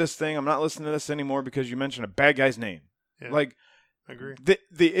 I'm done with this thing. I'm not listening to this anymore because you mentioned a bad guy's name. Yeah. Like, I agree.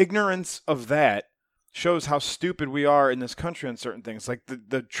 The ignorance of that shows how stupid we are in this country on certain things. Like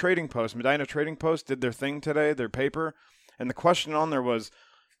the Trading Post, Medina Trading Post did their thing today, their paper, and the question on there was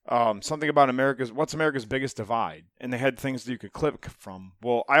something about what's America's biggest divide? And they had things that you could click from.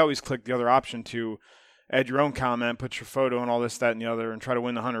 Well, I always click the other option to add your own comment, put your photo and all this, that, and the other, and try to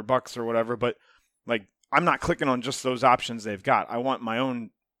win the $100 or whatever. But like, I'm not clicking on just those options they've got. I want my own,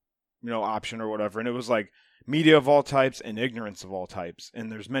 option or whatever. And it was like media of all types and ignorance of all types. And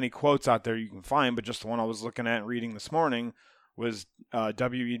there's many quotes out there you can find, but just the one I was looking at and reading this morning was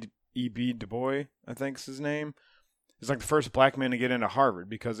W.E.B. Du Bois, I think is his name. He's like the first black man to get into Harvard,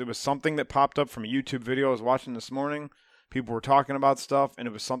 because it was something that popped up from a YouTube video I was watching this morning. People were talking about stuff, and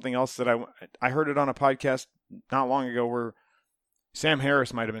it was something else that I heard it on a podcast not long ago where Sam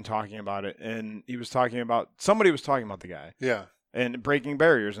Harris might have been talking about it, and somebody was talking about the guy. Yeah. And breaking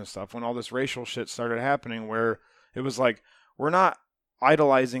barriers and stuff when all this racial shit started happening, where it was like, we're not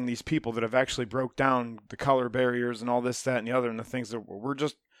idolizing these people that have actually broke down the color barriers and all this, that, and the other, and the things that we're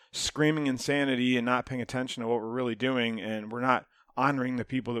just screaming insanity and not paying attention to what we're really doing, and we're not honoring the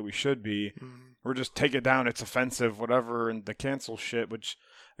people that we should be. We're just take it down, it's offensive, whatever, and the cancel shit, which,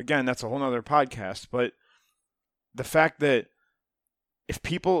 again, that's a whole nother podcast. But the fact that if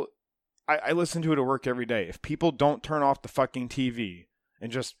people, I listen to it at work every day. If people don't turn off the fucking TV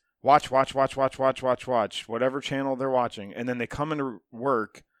and just watch, whatever channel they're watching, and then they come into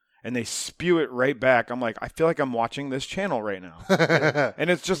work and they spew it right back. I'm like, I feel like I'm watching this channel right now. And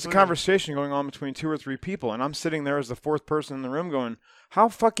it's just a conversation going on between 2 or 3 people, and I'm sitting there as the 4th person in the room going, how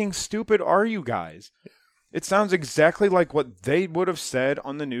fucking stupid are you guys? It sounds exactly like what they would have said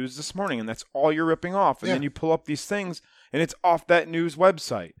on the news this morning, and that's all you're ripping off. And then you pull up these things, and it's off that news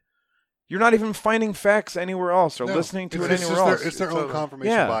website. You're not even finding facts anywhere else or listening to it anywhere else. It's their own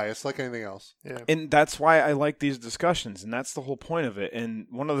confirmation bias, like anything else. Yeah. And that's why I like these discussions, and that's the whole point of it. And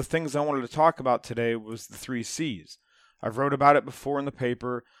one of the things I wanted to talk about today was the 3 C's. I've wrote about it before in the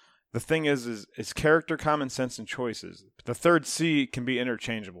paper. The thing is character, common sense, and choices. The 3rd C can be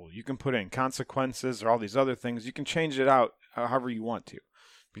interchangeable. You can put in consequences or all these other things. You can change it out however you want to,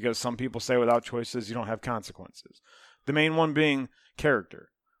 because some people say without choices you don't have consequences. The main one being character.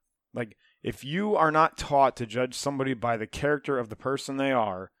 Like, if you are not taught to judge somebody by the character of the person they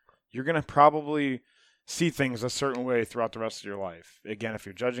are, you're going to probably see things a certain way throughout the rest of your life. Again, if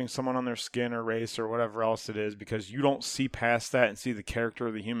you're judging someone on their skin or race or whatever else it is, because you don't see past that and see the character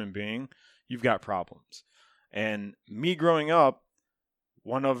of the human being, you've got problems. And me growing up,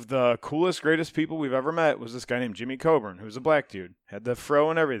 one of the coolest, greatest people we've ever met was this guy named Jimmy Coburn, who was a black dude, had the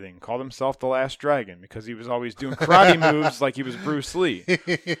fro and everything, called himself the Last Dragon because he was always doing karate moves like he was Bruce Lee.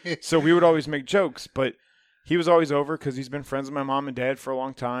 So we would always make jokes, but he was always over because he's been friends with my mom and dad for a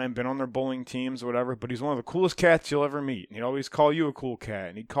long time, been on their bowling teams or whatever, but he's one of the coolest cats you'll ever meet. And he'd always call you a cool cat,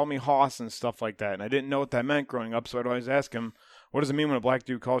 and he'd call me Hoss and stuff like that, and I didn't know what that meant growing up, so I'd always ask him, what does it mean when a black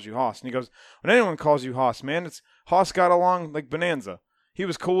dude calls you Hoss? And he goes, when anyone calls you Hoss, man, it's Hoss got along like Bonanza. He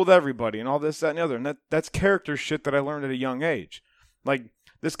was cool with everybody and all this, that, and the other. And that's character shit that I learned at a young age. Like,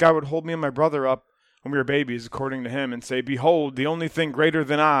 this guy would hold me and my brother up when we were babies, according to him, and say, behold, the only thing greater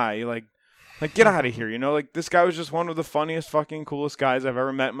than I. Like get out of here, you know? Like, this guy was just one of the funniest, fucking coolest guys I've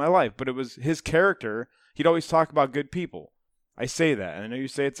ever met in my life. But it was his character. He'd always talk about good people. I say that, and I know you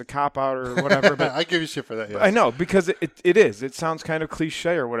say it's a cop-out or whatever, but I give you shit for that, yes. I know, because it is. It sounds kind of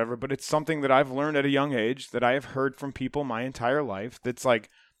cliche or whatever, but it's something that I've learned at a young age that I have heard from people my entire life that's like,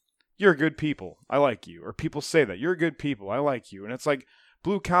 you're good people, I like you. Or people say that, you're good people, I like you. And it's like,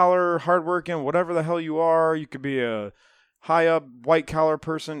 blue-collar, hardworking, whatever the hell you are, you could be a high-up, white-collar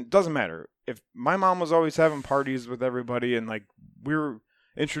person, doesn't matter. If my mom was always having parties with everybody and, like, we were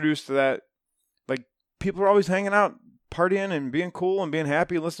introduced to that, like, people were always hanging out, partying and being cool and being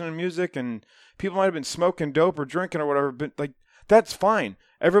happy, listening to music, and people might have been smoking dope or drinking or whatever, but like, that's fine.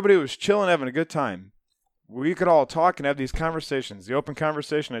 Everybody was chilling, having a good time. We could all talk and have these conversations. The open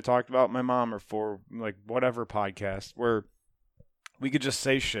conversation I talked about with my mom or for like whatever podcast where we could just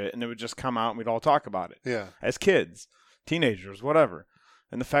say shit and it would just come out and we'd all talk about it. Yeah. As kids, teenagers, whatever.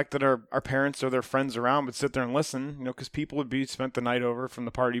 And the fact that our parents or their friends around would sit there and listen, you know, because people would be spent the night over from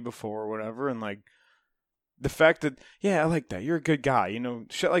the party before or whatever, and like, the fact that, yeah, I like that. You're a good guy. You know,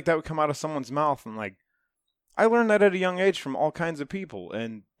 shit like that would come out of someone's mouth. And, like, I learned that at a young age from all kinds of people.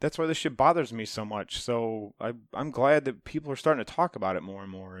 And that's why this shit bothers me so much. So I'm glad that people are starting to talk about it more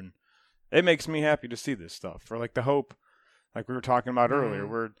and more. And it makes me happy to see this stuff. Or, like, the hope, like we were talking about earlier,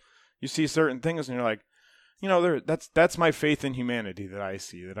 where you see certain things and you're like, you know, that's my faith in humanity that I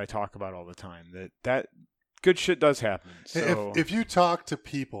see, that I talk about all the time. That good shit does happen. So If you talk to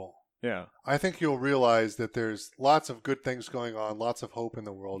people, yeah, I think you'll realize that there's lots of good things going on, lots of hope in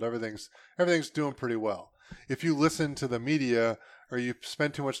the world. Everything's doing pretty well. If you listen to the media or you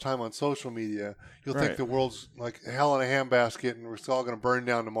spend too much time on social media, you'll think the world's like hell in a handbasket and we're all going to burn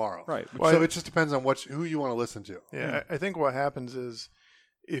down tomorrow. Right. So it just depends on who you want to listen to. Yeah, I think what happens is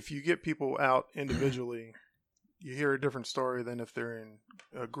if you get people out individually, you hear a different story than if they're in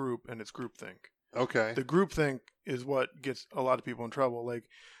a group and it's groupthink. Okay. The groupthink is what gets a lot of people in trouble. Like,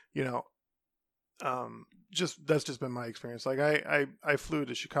 you know, that's just been my experience. Like I flew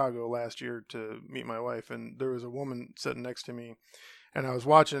to Chicago last year to meet my wife, and there was a woman sitting next to me, and I was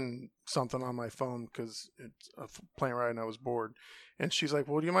watching something on my phone because it's a plane ride and I was bored. And she's like,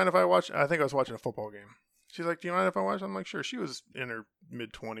 well, do you mind if I watch? I think I was watching a football game. She's like, do you mind if I watch? I'm like, sure. She was in her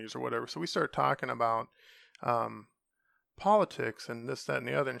mid-20s or whatever. So we started talking about politics and this, that, and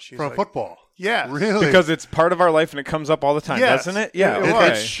the other. And she's like, football. Yeah. Really? Because it's part of our life and it comes up all the time, doesn't it?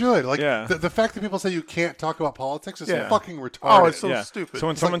 Yeah. It should. Like, the fact that people say you can't talk about politics is fucking retarded. Oh, it's so stupid. So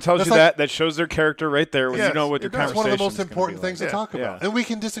when someone tells you that shows their character right there when you know what your conversation is. That's one of the most important things to talk about. Yeah. And we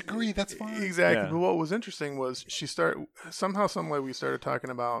can disagree. That's fine. Exactly. But what was interesting was somehow, some way we started talking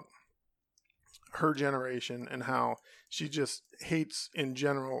about her generation and how she just hates in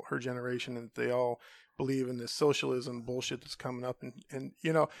general her generation, and they all believe in this socialism bullshit that's coming up, and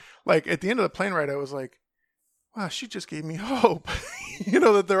you know, like at the end of the plane ride I was like, wow, she just gave me hope.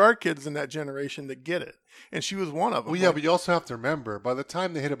 that there are kids in that generation that get it, and she was one of them. Well, yeah, but you also have to remember, by the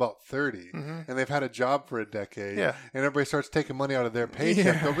time they hit about 30 Mhm. and they've had a job for a decade, Yeah. and everybody starts taking money out of their paycheck,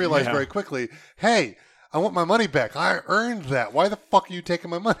 Yeah. they'll realize very quickly, hey, I want my money back. I earned that. Why the fuck are you taking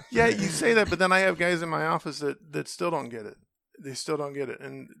my money? Yeah, you say that, but then I have guys in my office that still don't get it. They still don't get it,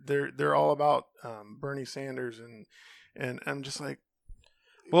 and they're all about Bernie Sanders, and I'm just like,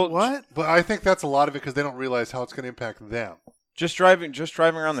 Well, what? But I think that's a lot of it because they don't realize how it's going to impact them. Just driving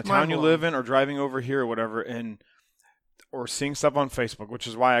around the It's town you mind-blowing. live in, or driving over here or whatever, or seeing stuff on Facebook, which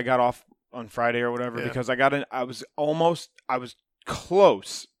is why I got off on Friday or whatever, Yeah. because I was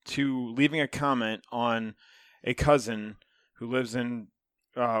close to leaving a comment on a cousin who lives in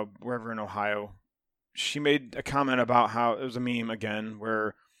wherever in Ohio. She made a comment about how it was a meme again,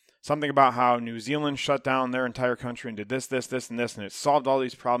 where something about how New Zealand shut down their entire country and did this, and it solved all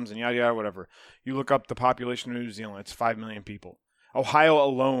these problems and yada yada whatever. You look up the population of New Zealand; it's 5 million people. Ohio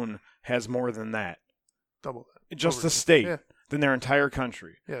alone has more than that. Double that. Just Over the it. state Yeah. than their entire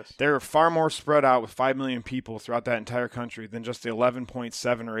country. Yes. They're far more spread out with 5 million people throughout that entire country than just the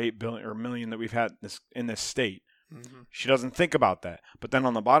 11.7 or 8 billion or million that we've had in this state. Mhm. She doesn't think about that. But then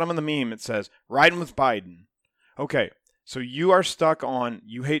on the bottom of the meme, it says, riding with Biden. Okay, so you are stuck on,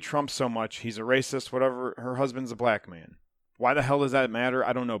 you hate Trump so much, he's a racist, whatever, her husband's a black man. Why the hell does that matter?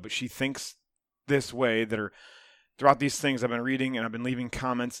 I don't know, but she thinks this way that are throughout these things I've been reading, and I've been leaving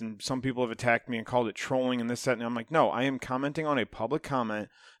comments, and some people have attacked me and called it trolling and this, that, and I'm like, no, I am commenting on a public comment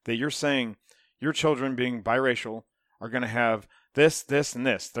that you're saying your children being biracial are going to have this, and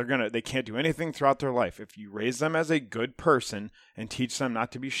this. They can't do anything throughout their life. If you raise them as a good person and teach them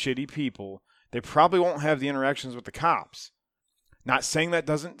not to be shitty people, they probably won't have the interactions with the cops. Not saying that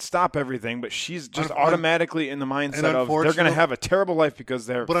doesn't stop everything, but she's just automatically in the mindset of they're going to have a terrible life because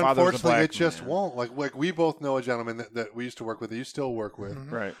their But father's a unfortunately, black it just man. won't. Like we both know a gentleman that we used to work with, that you still work with,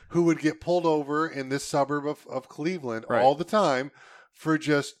 Mhm. Right. who would get pulled over in this suburb of Cleveland Right. all the time for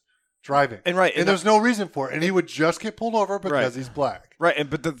just driving. And right, And there's no reason for it. And he would just get pulled over because Right. he's black. Right,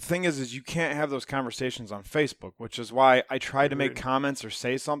 but the thing is you can't have those conversations on Facebook, which is why I try to make Agreed. comments or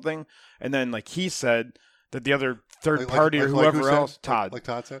say something, and then like he said that the other third Like- party or like whoever who said? else, Todd, Like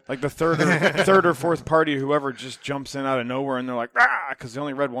Todd said. like the third or fourth party, whoever just jumps in out of nowhere, and they're like, ah, because they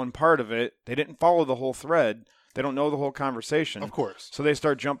only read one part of it, they didn't follow the whole thread, they don't know the whole conversation, Of course. so they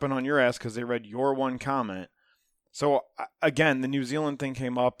start jumping on your ass because they read your one comment. So again, the New Zealand thing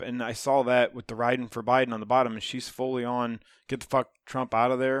came up, and I saw that with the riding for Biden on the bottom, and she's fully on get the fuck Trump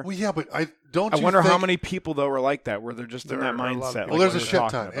out of there. Well, yeah, but I wonder how think- many people though are like that, where they're just in There that are a lot of mindset. people. like Well, there's what a you're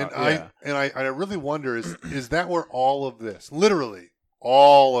shit talking ton, and about. Yeah. I really wonder is that where all of this, literally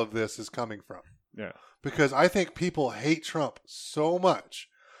all of this, is coming from? Yeah. Because I think people hate Trump so much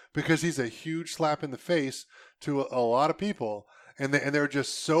because he's a huge slap in the face to a lot of people, and they're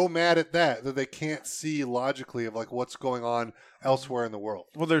just so mad at that they can't see logically of like what's going on elsewhere in the world.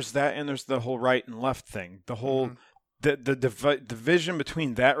 Well, there's that, and there's the whole right and left thing. The whole Mhm. the division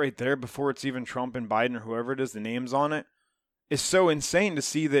between that right there, before it's even Trump and Biden or whoever it is, the names on it, is so insane to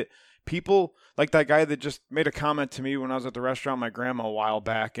see that people like that guy that just made a comment to me when I was at the restaurant with my grandma a while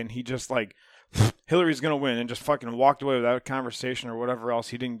back, and he just like, Hillary's gonna win, and just fucking walked away without a conversation or whatever else.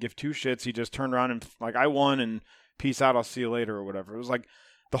 He didn't give two shits. He just turned around and like, I won, and peace out. I'll see you later or whatever. It was like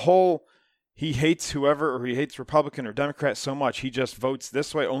the whole. He hates whoever, or he hates Republican or Democrat so much, he just votes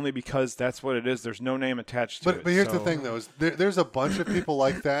this way only because that's what it is. There's no name attached to it. But here's the So- thing, though, is there's a bunch of people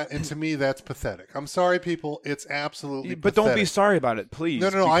like that, and to me, that's pathetic. I'm sorry, people. It's absolutely But don't be pathetic. sorry about it, please. No,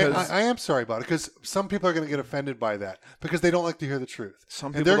 because I am sorry about it because some people are going to get offended by that because they don't like to hear the truth. some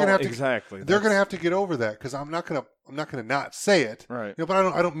And people they're gonna don't have to exactly. They're going to That's- have to get over that because I'm not going to not say it. Right. But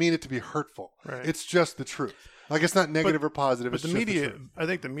I don't mean it to be hurtful. Right. It's just the truth. Like it's not negative or positive. But It's the just media, The truth. I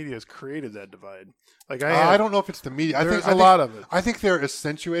think the media has created that divide. Like I don't know if it's the media. I There's think a lot of it. I think they're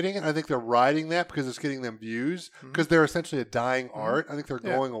accentuating it. I think they're riding that because it's getting them views because they're essentially a dying art. I think they're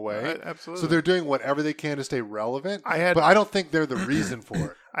Yeah, going away. absolutely. So they're doing whatever they can to stay relevant. I had- but I don't think they're the reason for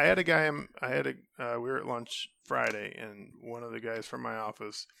it. I had a guy. We were at lunch Friday, and one of the guys from my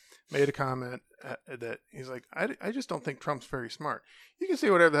office made a comment that he's like, I just don't think Trump's very smart. You can say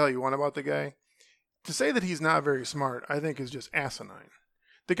whatever the hell you want about the guy. To say that he's not very smart, I think, is just asinine.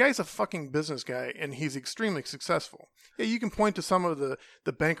 The guy's a fucking business guy, and he's extremely successful. Yeah, you can point to some of the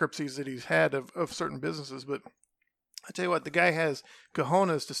bankruptcies that he's had of certain businesses, but I tell you what, the guy has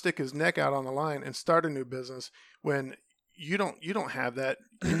cojones to stick his neck out on the line and start a new business when you don't have that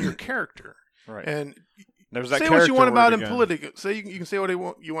in your character. Right. And There's that say what you want character about word him again. politically. Say you can say what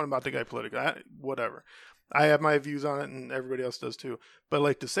you want about the guy politically. Whatever. I have my views on it, and everybody else does too. But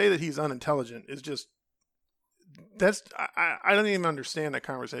like to say that he's unintelligent is just I don't even understand that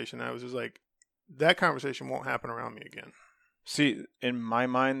conversation. I was just like, that conversation won't happen around me again. See, in my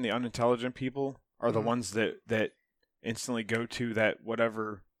mind, the unintelligent people are the Mhm. ones that instantly go to that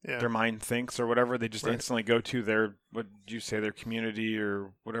whatever Yeah. their mind thinks or whatever. They just Right. instantly go to their, what did you say, their community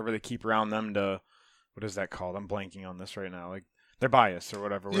or whatever they keep around them to, what is that called? I'm blanking on this right now. Like their bias or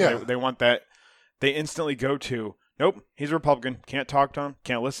whatever. Where Yeah. They want that. They instantly go to, nope, he's a Republican. Can't talk to him.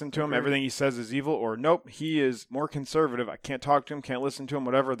 Can't listen to him. Agreed. Everything he says is evil. Or nope, he is more conservative. I can't talk to him. Can't listen to him.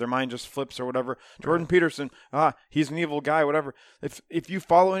 Whatever. Their mind just flips or whatever. Jordan Peterson, he's an evil guy. Whatever. If you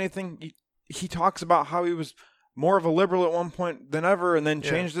follow anything, he talks about how he was more of a liberal at one point than ever, and then Yeah.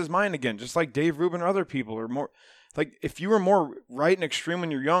 changed his mind again. Just like Dave Rubin or other people, or more. Like if you were more right and extreme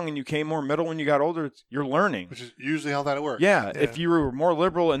when you're young, and you came more middle when you got older, you're learning. Which is usually how that works. Yeah, Yeah. if you were more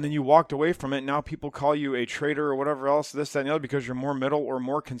liberal and then you walked away from it, now people call you a traitor or whatever else, this, that, and the other, because you're more middle or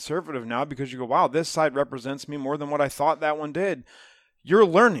more conservative now because you go, wow, this side represents me more than what I thought that one did. You're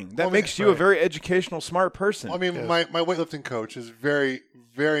learning. That Well, I mean, makes you a right. very educational, smart person. Well, I mean, Yes. my weightlifting coach is very,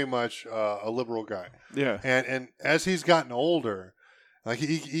 very much a liberal guy. yeah. And as he's gotten older, like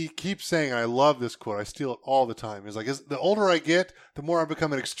he keeps saying, I love this quote. I steal it all the time. He's like, the older I get, the more I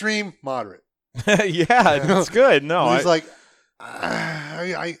become an extreme moderate. Yeah, that's good. No, And he's like,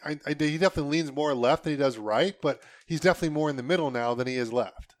 he definitely leans more left than he does right, but he's definitely more in the middle now than he is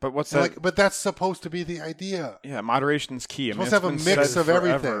left. but what's And that? but that's supposed to be the idea. Yeah, moderation's key. I mean, Supposed to have a it's been mix said of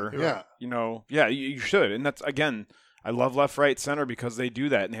everything. forever. Yeah. You know, yeah, you should. And that's, again, I love left, right, center because they do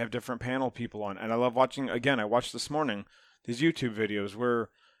that and they have different panel people on. And I love watching, again, I watched this morning these YouTube videos where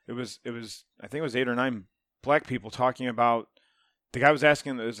it was I think it was 8 or 9 black people talking about, the guy was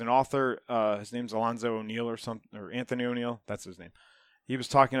asking, there's an author, his name's Alonzo O'Neill or something, or Anthony O'Neill, that's his name. He was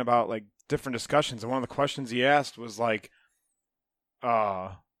talking about like different discussions, and one of the questions he asked was like,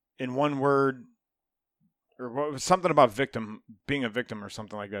 in one word, or what was something about being a victim or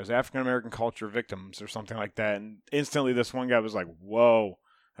something like that. It was African American culture victims or something like that. And instantly this one guy was like, whoa,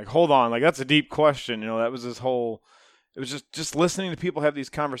 like, hold on. Like, that's a deep question. You know, that was his whole, it was just listening to people have these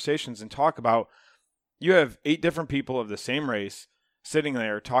conversations and talk about, you have 8 different people of the same race sitting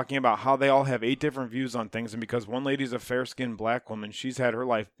there talking about how they all have 8 different views on things. And because one lady's a fair-skinned black woman, she's had her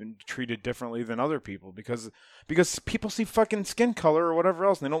life been treated differently than other people because people see fucking skin color or whatever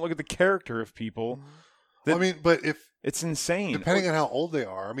else, and they don't look at the character of people. Well, I mean, but if It's insane. depending on how old they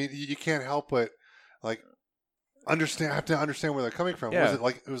are, I mean, you can't help but like have to understand where they're coming from. Yeah. Was it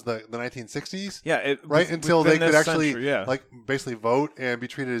like it was the 1960s? Yeah, Right, until they within could this actually century, yeah. like basically vote and be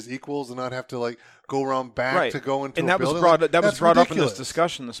treated as equals and not have to like go around back Right. to go into and a that was building. brought Like, that was that's brought up in ridiculous. this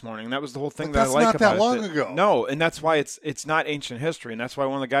discussion this morning. That was the whole thing But that I that's like not about that it. long ago. No, and that's why it's not ancient history, and that's why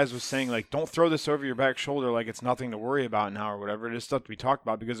one of the guys was saying like, don't throw this over your back shoulder like it's nothing to worry about now or whatever. It is stuff to be talked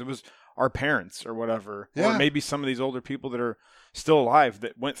about because it was our parents or whatever, Yeah. or maybe some of these older people that are still alive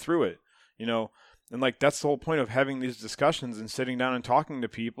that went through it, you know. And like that's the whole point of having these discussions and sitting down and talking to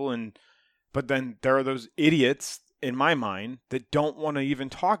people. But then there are those idiots in my mind that don't want to even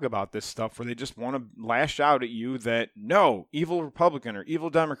talk about this stuff, where they just want to lash out at you that no, evil Republican or evil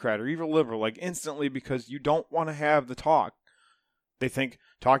Democrat or evil liberal, like instantly, because you don't want to have the talk. They think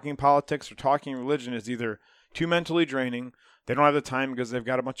talking politics or talking religion is either too mentally draining, they don't have the time because they've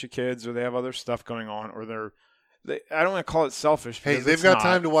got a bunch of kids or they have other stuff going on, or I don't want to call it selfish. Hey, because they've it's got not.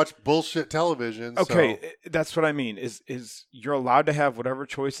 time to watch bullshit television. Okay, so- that's what I mean. Is you're allowed to have whatever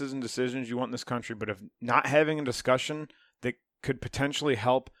choices and decisions you want in this country, but if not having a discussion that could potentially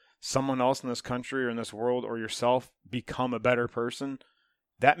help someone else in this country or in this world or yourself become a better person,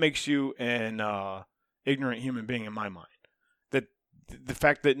 that makes you an ignorant human being in my mind. That the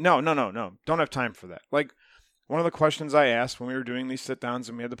fact that no, don't have time for that. Like one of the questions I asked when we were doing these sit downs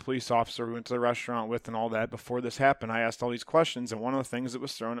and we had the police officer we went to the restaurant with and all that before this happened, I asked all these questions, and one of the things that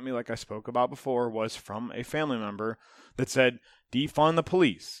was thrown at me, like I spoke about before, was from a family member that said, defund the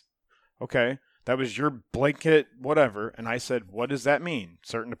police. Okay, that was your blanket whatever. And I said, what does that mean?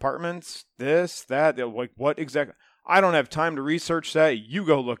 Certain departments, this, that, like what exactly? I don't have time to research that. You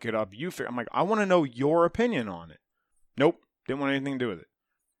go look it up. I'm like, I want to know your opinion on it. Nope, didn't want anything to do with it.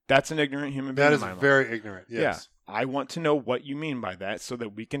 That's an ignorant human being. that in is my mind. very ignorant. Yes. Yeah, I want to know what you mean by that so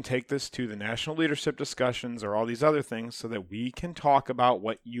that we can take this to the national leadership discussions or all these other things so that we can talk about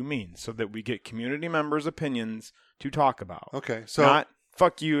what you mean, so that we get community members' opinions to talk about. Okay. So Not,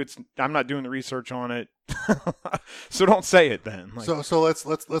 fuck you, I'm not doing the research on it. So don't say it then. Like, so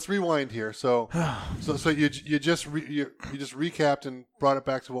let's rewind here. So you just recapped and brought it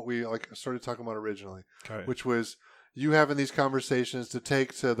back to what we like started talking about originally, okay. which was you having these conversations to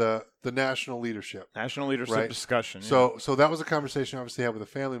take to the national leadership. National leadership Right. discussion. Yeah. So that was a conversation I obviously had with a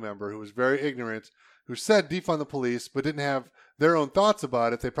family member who was very ignorant, who said defund the police, but didn't have their own thoughts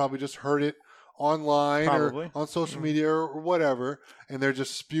about it. They probably just heard it online Probably. or on social media or whatever, and they're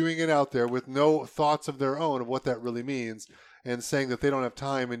just spewing it out there with no thoughts of their own of what that really means, and saying that they don't have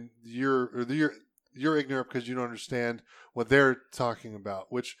time, and you're ignorant because you don't understand what they're talking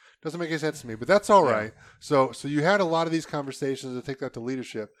about, which doesn't make any sense to me. But that's all right. So you had a lot of these conversations to take that to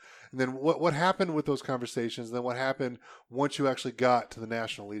leadership, and then what happened with those conversations? And then what happened once you actually got to the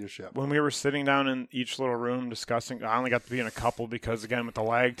national leadership? When we were sitting down in each little room discussing, I only got to be in a couple because, again, with the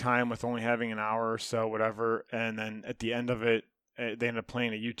lag time, with only having an hour or so, whatever, and then at the end of it, they ended up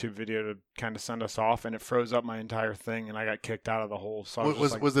playing a YouTube video to kind of send us off, and it froze up my entire thing, and I got kicked out of the whole. So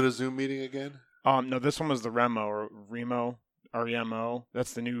Was it a Zoom meeting again? No, this one was the REMO, REMO.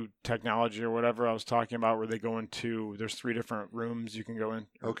 That's the new technology or whatever I was talking about, where they go into. There's 3 different rooms you can go in.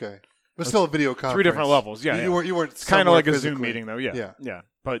 Okay, but still a video conference. 3 different levels. Yeah, you weren't. It's kind of like physically. a Zoom meeting, though. Yeah.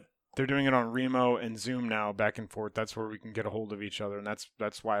 But they're doing it on Remo and Zoom now, back and forth. That's where we can get a hold of each other, and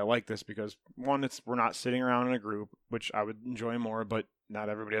that's why I like this, because one, we're not sitting around in a group, which I would enjoy more, but not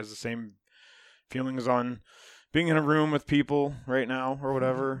everybody has the same feelings on being in a room with people right now or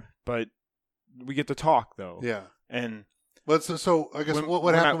whatever. But we get to talk, though. Yeah. And but so I guess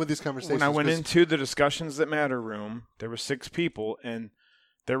what happened with these conversations? When I went into the Discussions That Matter room, there were 6 people, and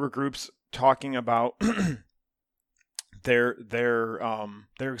there were groups talking about their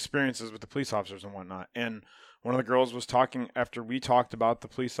experiences with the police officers and whatnot. And one of the girls was talking after we talked about the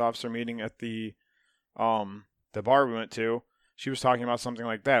police officer meeting at the bar we went to. She was talking about something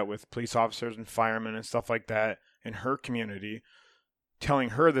like that with police officers and firemen and stuff like that in her community, telling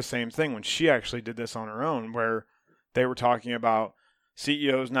her the same thing when she actually did this on her own, where they were talking about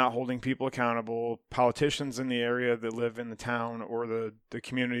CEOs not holding people accountable, politicians in the area that live in the town or the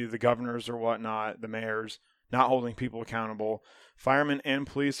community, the governors or whatnot, the mayors, not holding people accountable, firemen and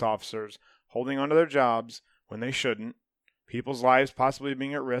police officers holding onto their jobs when they shouldn't, people's lives possibly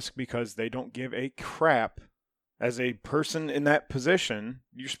being at risk because they don't give a crap. As a person in that position,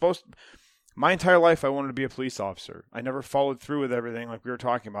 you're supposed to... My entire life, I wanted to be a police officer. I never followed through with everything like we were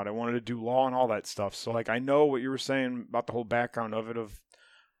talking about. I wanted to do law and all that stuff. So, I know what you were saying about the whole background of it. Of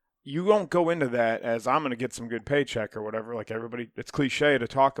you won't go into that as I'm going to get some good paycheck or whatever. Like everybody, it's cliche to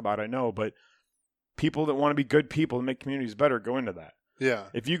talk about, I know, but people that want to be good people and make communities better go into that. Yeah.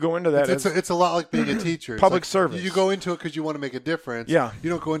 If you go into that, it's a lot like being a teacher. Public service. You go into it because you want to make a difference. Yeah. You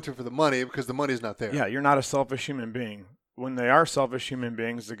don't go into it for the money because the money's not there. Yeah, you're not a selfish human being. When they are selfish human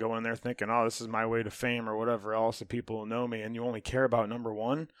beings that go in there thinking, oh, this is my way to fame or whatever else, that people will know me, and you only care about number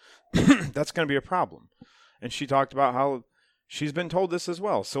one, that's going to be a problem. And she talked about how she's been told this as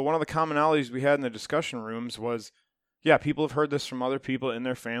well. So one of the commonalities we had in the discussion rooms was, yeah, people have heard this from other people in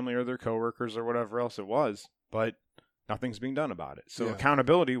their family or their coworkers or whatever else it was, but nothing's being done about it. So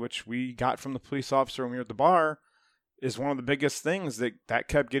accountability, which we got from the police officer when we were at the bar, is one of the biggest things that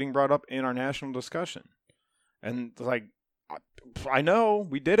kept getting brought up in our national discussion. And I know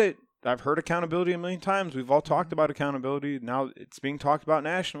we did it. I've heard accountability a million times. We've all talked about accountability. Now it's being talked about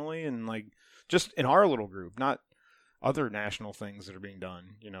nationally and just in our little group, not other national things that are being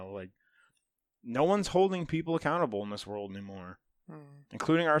done. No one's holding people accountable in this world anymore,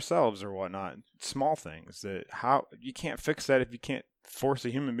 including ourselves or whatnot. Small things how you can't fix that if you can't force a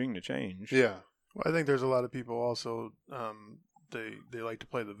human being to change. Yeah. Well, I think there's a lot of people also, they like to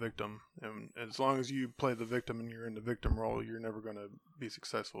play the victim, and as long as you play the victim and you're in the victim role, you're never going to be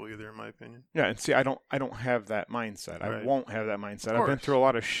successful either, in my opinion. Yeah, and see, I don't have that mindset. Right. I won't have that mindset. I've been through a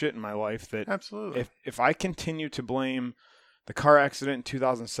lot of shit in my life that absolutely. If I continue to blame the car accident in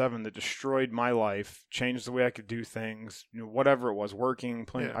 2007 that destroyed my life, changed the way I could do things, whatever it was, working,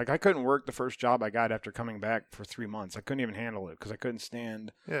 playing. I couldn't work the first job I got after coming back for 3 months. I couldn't even handle it because I couldn't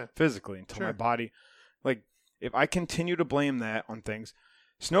stand physically until my body, if I continue to blame that on things,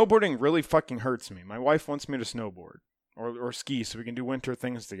 snowboarding really fucking hurts me. My wife wants me to snowboard or ski so we can do winter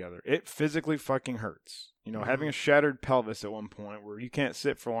things together. It physically fucking hurts. Having a shattered pelvis at one point where you can't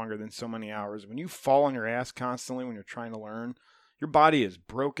sit for longer than so many hours. When you fall on your ass constantly when you're trying to learn, your body is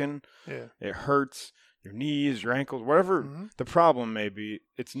broken. Yeah. It hurts. Your knees, your ankles, whatever the problem may be,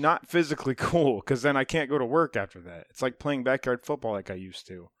 it's not physically cool because then I can't go to work after that. It's like playing backyard football like I used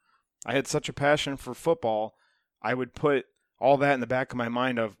to. I had such a passion for football. I would put all that in the back of my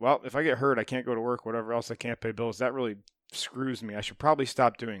mind of, well, if I get hurt, I can't go to work, whatever else, I can't pay bills. That really screws me. I should probably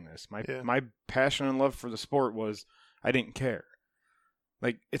stop doing this. My passion and love for the sport was I didn't care.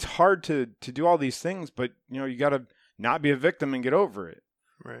 It's hard to do all these things, but, you got to not be a victim and get over it.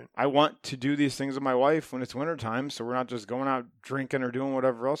 Right. I want to do these things with my wife when it's wintertime, so we're not just going out drinking or doing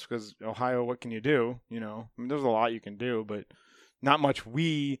whatever else because, Ohio, what can you do? There's a lot you can do, but not much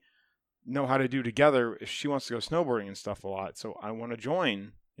we know how to do together if she wants to go snowboarding and stuff a lot. So I want to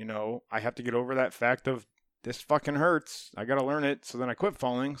join. I have to get over that fact of this fucking hurts. I got to learn it. So then I quit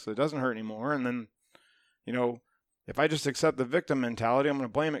falling so it doesn't hurt anymore. And then, if I just accept the victim mentality, I'm going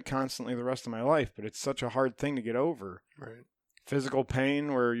to blame it constantly the rest of my life. But it's such a hard thing to get over. Right. Physical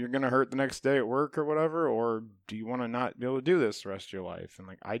pain where you're going to hurt the next day at work or whatever, or do you want to not be able to do this the rest of your life? And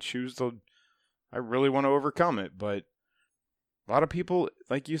I really want to overcome it. But a lot of people,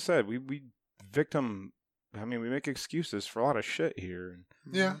 like you said, we make excuses for a lot of shit here.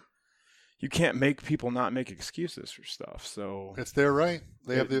 Yeah. You can't make people not make excuses for stuff. So it's their right.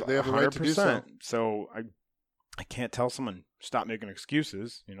 They have the right to do so. So I can't tell someone stop making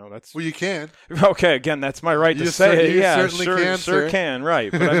excuses. That's well, you can. Okay, again, that's my right to say it. Yeah, certainly sure can.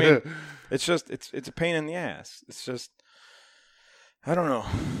 Right, but I mean, it's just it's a pain in the ass. It's just I don't know.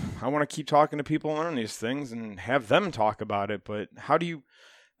 I want to keep talking to people and learn these things and have them talk about it. But how do you?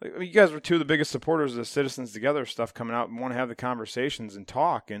 You guys were two of the biggest supporters of the Citizens Together stuff coming out and want to have the conversations and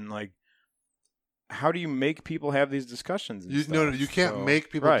talk and how do you make people have these discussions? You can't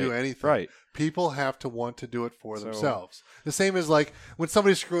make people do anything. Right. People have to want to do it for themselves. The same as when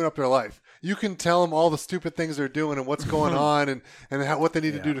somebody's screwing up their life. You can tell them all the stupid things they're doing and what's going on and what they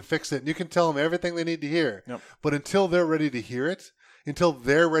need to do to fix it. And you can tell them everything they need to hear. Yep. But until they're ready to hear it, until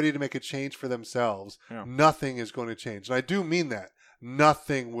they're ready to make a change for themselves, nothing is going to change. And I do mean that.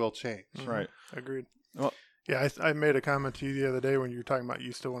 Nothing will change. Right. Agreed. Well, yeah, I made a comment to you the other day when you were talking about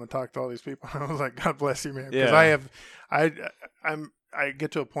you still want to talk to all these people. I was like, God bless you, man. Because I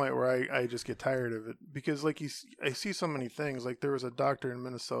get to a point where I just get tired of it because I see so many things. Like there was a doctor in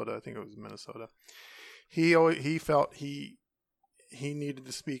Minnesota. I think it was Minnesota. He felt he needed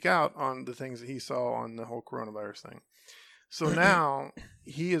to speak out on the things that he saw on the whole coronavirus thing. So now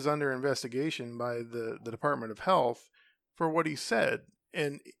he is under investigation by the Department of Health for what he said.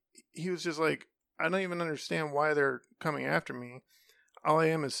 And he was just like, I don't even understand why they're coming after me. All I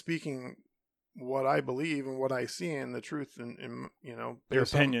am is speaking what I believe and what I see and the truth and your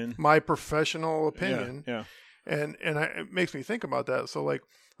opinion, my professional opinion. Yeah. And it makes me think about that. So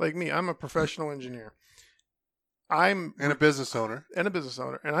like me, I'm a professional engineer. And a business owner. And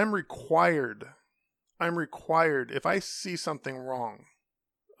I'm required if I see something wrong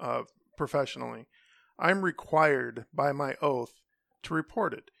professionally, I'm required by my oath to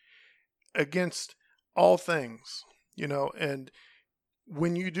report it against all things, and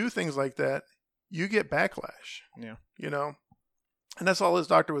when you do things like that, you get backlash, and that's all this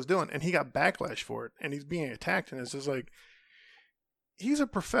doctor was doing. And he got backlash for it and he's being attacked. And it's just like, he's a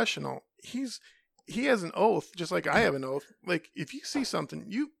professional. He has an oath, just like I have an oath. Like if you see something,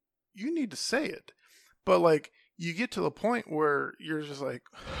 you need to say it, but you get to the point where you're just like,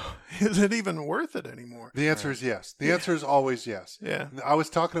 is it even worth it anymore? The answer is yes. The answer is always yes. Yeah. I was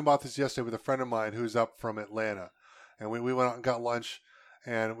talking about this yesterday with a friend of mine who's up from Atlanta, and we went out and got lunch,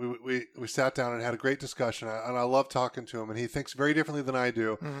 and we sat down and had a great discussion. And I love talking to him, and he thinks very differently than I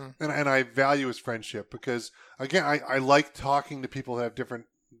do, and I value his friendship because, again, I like talking to people that have different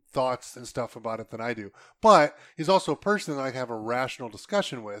thoughts and stuff about it than I do. But he's also a person that I have a rational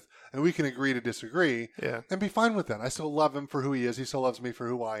discussion with, and we can agree to disagree and be fine with that. I still love him for who he is. He still loves me for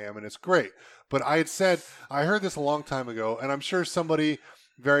who I am, and it's great. But I heard this a long time ago, and I'm sure somebody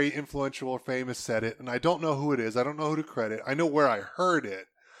very influential or famous said it, and I don't know who it is. I don't know who to credit. I know where I heard it,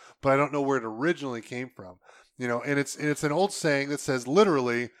 but I don't know where it originally came from. And it's an old saying that says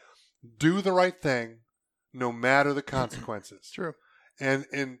literally, do the right thing no matter the consequences. True.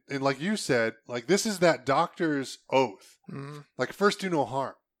 And like you said, this is that doctor's oath. Mm-hmm. First do no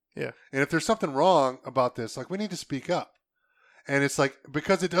harm. Yeah. And if there's something wrong about this, we need to speak up. And it's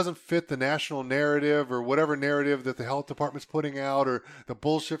because it doesn't fit the national narrative or whatever narrative that the health department's putting out or the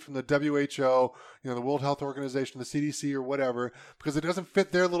bullshit from the WHO, the World Health Organization, the CDC or whatever, because it doesn't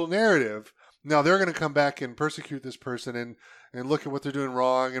fit their little narrative. Now they're going to come back and persecute this person and look at what they're doing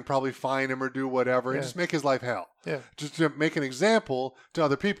wrong and probably fine him or do whatever and just make his life hell. Yeah. Just to make an example to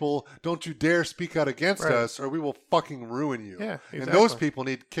other people, don't you dare speak out against us or we will fucking ruin you. Yeah, exactly. And those people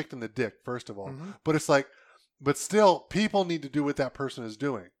need kicked in the dick, first of all. Mm-hmm. But it's but still, people need to do what that person is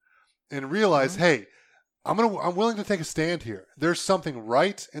doing and realize, hey, I'm willing to take a stand here. There's something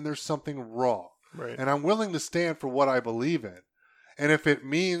right and there's something wrong. Right. And I'm willing to stand for what I believe in. And if it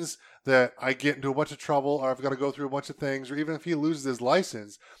means that I get into a bunch of trouble or I've got to go through a bunch of things, or even if he loses his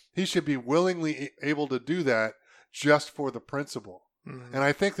license, he should be willingly able to do that just for the principle. Mm-hmm. And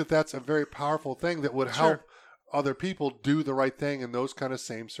I think that that's a very powerful thing that would help other people do the right thing in those kind of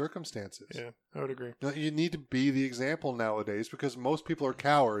same circumstances. Yeah, I would agree. You need to be the example nowadays because most people are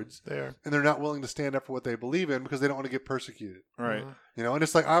cowards. They are. And they're not willing to stand up for what they believe in because they don't want to get persecuted. Right. And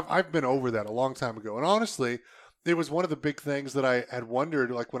it's like I've been over that a long time ago. And honestly, it was one of the big things that I had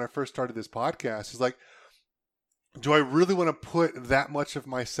wondered, like when I first started this podcast, is like, do I really want to put that much of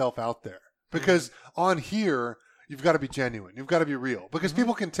myself out there? Because on here, you've got to be genuine. You've got to be real. Because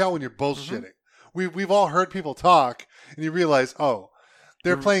people can tell when you're bullshitting. We've all heard people talk, and you realize, oh,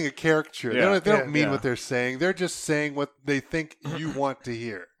 they're playing a caricature. Yeah. They don't mean what they're saying. They're just saying what they think you want to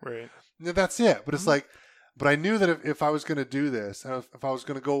hear. Right. And that's it. But it's like, but I knew that if I was going to do this, and if I was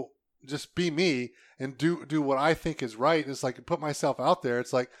going to go just be me and do what I think is right, it's like put myself out there.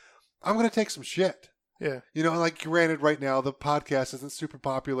 It's like, I'm going to take some shit. Yeah. And like granted, right now the podcast isn't super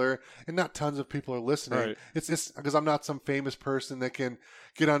popular and not tons of people are listening. Right. It's just because I'm not some famous person that can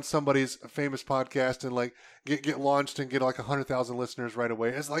get on somebody's famous podcast and like get launched and get like 100,000 listeners right away.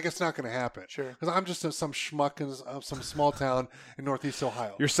 It's like, it's not going to happen. Sure. Because I'm just some schmuck in some small town in Northeast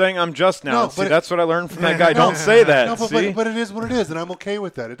Ohio. You're saying I'm just now. No, See, but that's what I learned from that guy. Don't say that. No, see? but it is what it is, and I'm okay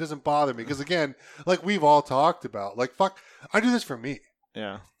with that. It doesn't bother me because again, like we've all talked about, like fuck, I do this for me.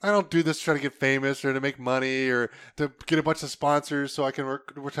 Yeah. I don't do this to try to get famous or to make money or to get a bunch of sponsors so I can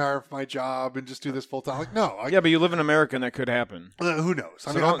retire from my job and just do this full time. Like, no. Yeah, but you live in America and that could happen. Who knows?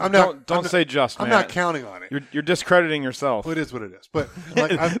 So don't say just, I'm man. not counting on it. You're discrediting yourself. Well, it is what it is. But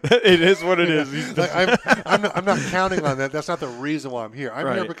like, it is what it is. Like, I'm not counting on that. That's not the reason why I'm here.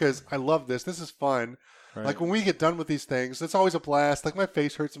 I'm here because I love this. This is fun. Right. Like when we get done with these things, it's always a blast. Like my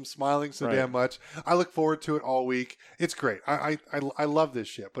face hurts from smiling so damn much. I look forward to it all week. It's great. I love this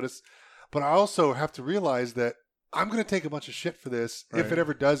shit. But I also have to realize that I'm going to take a bunch of shit for this if it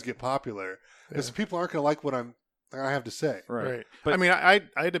ever does get popular, because people aren't going to like what I have to say. Right. But I mean,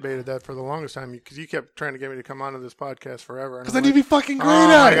 I debated that for the longest time because you kept trying to get me to come onto this podcast forever. Because I need to be fucking great at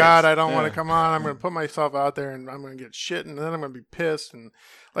it. Oh my God, I don't want to come on. I'm going to put myself out there and I'm going to get shit and then I'm going to be pissed. And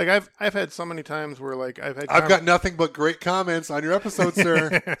like I've had so many times where like I've got nothing but great comments on your episode,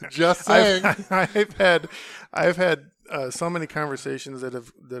 sir. Just saying. I've had so many conversations that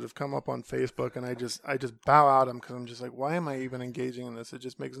have come up on Facebook, and I just bow out them because I'm just like, why am I even engaging in this? It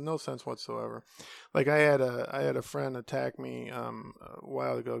just makes no sense whatsoever. Like I had a friend attack me a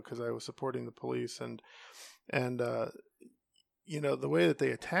while ago because I was supporting the police, and the way that they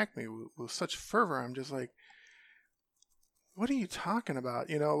attacked me with such fervor, I'm just like, what are you talking about?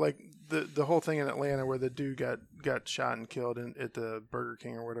 Like the whole thing in Atlanta where the dude got shot and killed at the Burger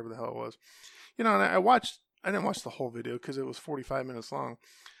King or whatever the hell it was. And I didn't watch the whole video because it was 45 minutes long.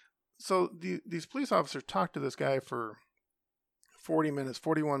 So these police officers talked to this guy for 40 minutes,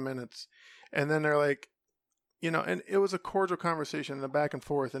 41 minutes. And then they're like, and it was a cordial conversation and a back and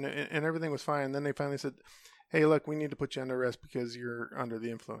forth and everything was fine. And then they finally said, hey, look, we need to put you under arrest because you're under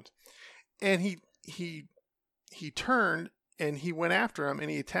the influence. And he turned and he went after him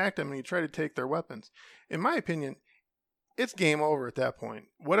and he attacked him and he tried to take their weapons. In my opinion, it's game over at that point.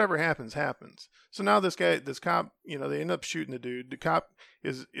 Whatever happens, happens. So now this cop, they end up shooting the dude. The cop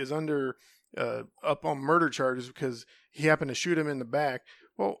is under up on murder charges because he happened to shoot him in the back.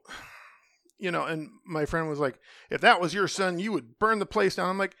 Well, and my friend was like, if that was your son, you would burn the place down.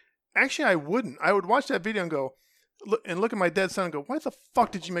 I'm like, actually, I wouldn't. I would watch that video and go, look at my dead son and go, why the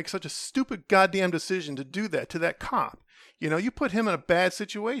fuck did you make such a stupid goddamn decision to do that to that cop? You put him in a bad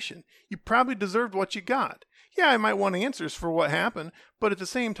situation. You probably deserved what you got. Yeah, I might want answers for what happened, but at the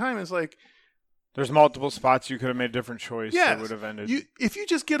same time, it's like there's multiple spots you could have made a different choice that would have ended. If you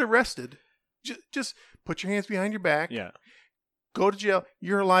just get arrested, just put your hands behind your back. Yeah. Go to jail.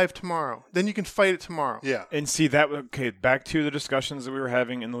 You're alive tomorrow. Then you can fight it tomorrow. Yeah. And see that. Okay, back to the discussions that we were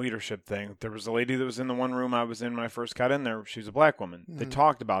having in the leadership thing. There was a lady that was in the one room I was in when I first got in there. She was a black woman. Mm-hmm. They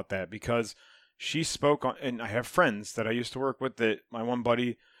talked about that because she spoke on, and I have friends that I used to work with that my one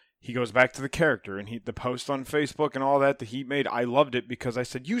buddy, he goes back to the character and the post on Facebook and all that he made. I loved it because I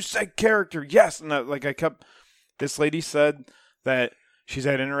said, you said character. Yes. And this lady said that she's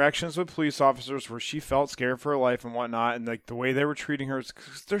had interactions with police officers where she felt scared for her life and whatnot. And like the way they were treating her,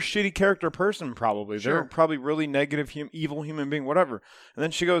 they're a shitty character person, probably. Sure. They're probably really negative, evil human being, whatever. And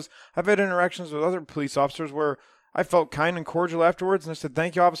then she goes, I've had interactions with other police officers where I felt kind and cordial afterwards. And I said,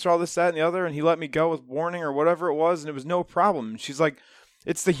 thank you, officer, all this, that, and the other. And he let me go with warning or whatever it was. And it was no problem. And she's like,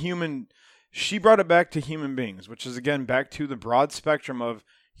 it's the human. She brought it back to human beings, which is, again, back to the broad spectrum of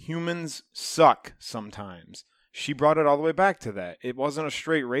humans suck sometimes. She brought it all the way back to that. It wasn't a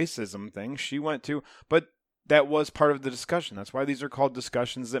straight racism thing. She went to, but that was part of the discussion. That's why these are called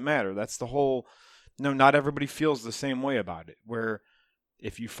discussions that matter. That's the whole, not everybody feels the same way about it, where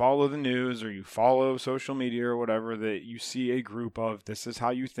if you follow the news or you follow social media or whatever, that you see a group of, this is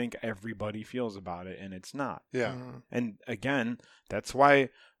how you think everybody feels about it, and it's not. Yeah. Mm-hmm. And again, that's why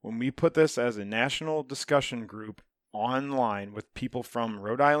when we put this as a national discussion group online with people from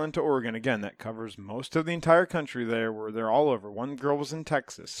Rhode Island to Oregon, again, that covers most of the entire country there, where they're all over. One girl was in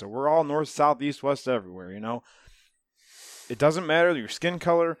Texas, so we're all north, south, east, west, everywhere, you know. It doesn't matter your skin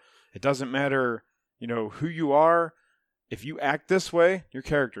color. It doesn't matter, you know, who you are. If you act this way, your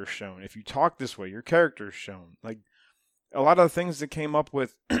character is shown. If you talk this way, your character is shown. Like, a lot of the things that came up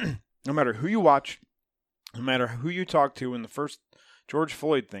with, no matter who you watch, no matter who you talk to, when the first George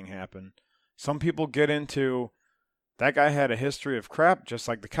Floyd thing happened, some people get into, that guy had a history of crap, just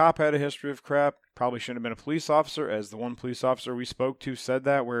like the cop had a history of crap. Probably shouldn't have been a police officer, as the one police officer we spoke to said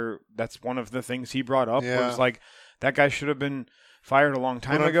that, where that's one of the things he brought up, was like, that guy should have been fired a long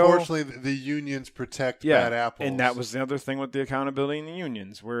time ago. Unfortunately, the unions protect bad apples. And that was the other thing with the accountability in the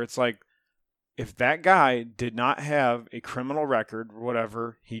unions, where it's like, if that guy did not have a criminal record or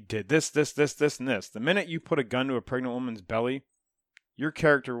whatever, he did this, and this. The minute you put a gun to a pregnant woman's belly, your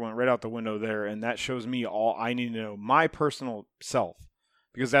character went right out the window there, and that shows me all I need to know, my personal self,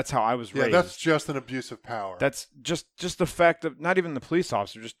 because that's how I was raised. Yeah, that's just an abuse of power. That's just the fact of, not even the police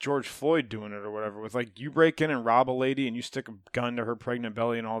officer, just George Floyd doing it or whatever, with like, you break in and rob a lady and you stick a gun to her pregnant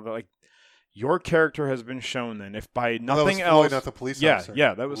belly and all that, like, your character has been shown then. If by nothing that was Floyd, else, not the police officer.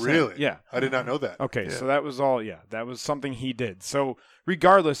 Yeah, that was really. Yeah, I did not know that. Okay, Yeah. so that was all. Yeah, that was something he did. So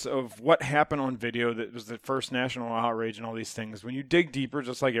regardless of what happened on video, that was the first national outrage and all these things. When you dig deeper,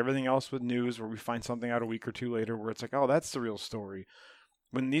 just like everything else with news, where we find something out a week or two later, where it's like, oh, that's the real story.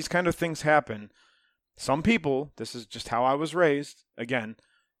 When these kind of things happen, some people, this is just how I was raised. Again,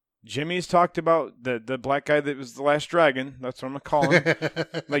 Jimmy's talked about the black guy that was the last dragon. That's what I'm going to call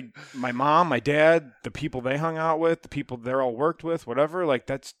him. Like, my mom, my dad, the people they hung out with, the people they're all worked with, whatever. Like,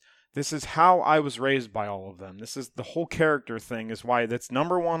 this is how I was raised by all of them. This is the whole character thing, is why that's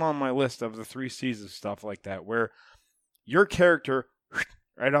number one on my list of the 3 C's of stuff like that, where your character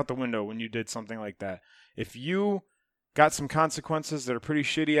right out the window when you did something like that. If you got some consequences that are pretty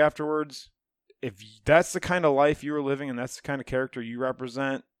shitty afterwards, if that's the kind of life you were living and that's the kind of character you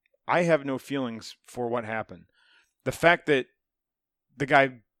represent, I have no feelings for what happened. The fact that the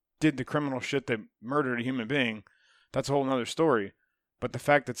guy did the criminal shit that murdered a human being, that's a whole nother story. But the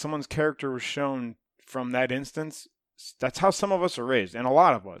fact that someone's character was shown from that instance, that's how some of us are raised. And a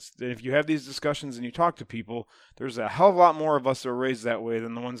lot of us. If you have these discussions and you talk to people, there's a hell of a lot more of us that are raised that way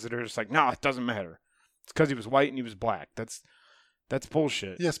than the ones that are just like, no, it doesn't matter. It's because he was white and he was black. That's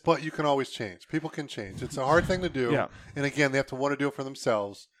bullshit. Yes, but you can always change. People can change. It's a hard thing to do. Yeah. And again, they have to want to do it for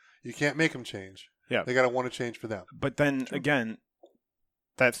themselves. You can't make them change. Yeah. They got to want to change for them. But then again,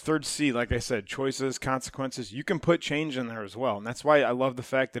 that third C, like I said, choices, consequences, you can put change in there as well. And that's why I love the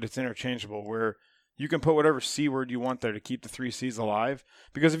fact that it's interchangeable, where you can put whatever C word you want there to keep the 3 C's alive.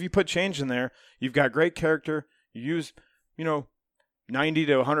 Because if you put change in there, you've got great character. You use, 90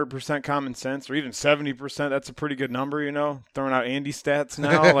 to 100% common sense, or even 70%. That's a pretty good number, throwing out Andy stats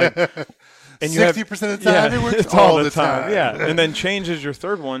now. Like, and 60% of the time, it works it's all the time. Yeah. And then change is your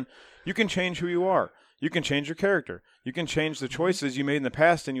third one. You can change who you are. You can change your character. You can change the choices you made in the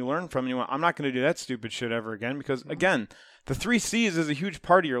past and you learn from. You went, I'm not going to do that stupid shit ever again, because, again, the 3 C's is a huge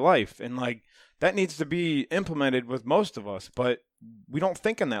part of your life. And, like, that needs to be implemented with most of us, but we don't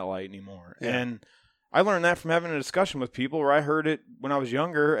think in that light anymore. Yeah. And I learned that from having a discussion with people where I heard it when I was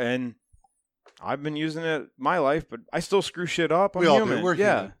younger, and I've been using it my life, but I still screw shit up. I'm We all human. do. We're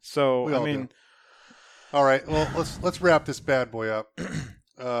yeah. human. So, We all do. All right. Well, let's wrap this bad boy up.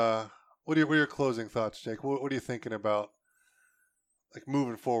 What are your closing thoughts, Jake? What are you thinking about, like,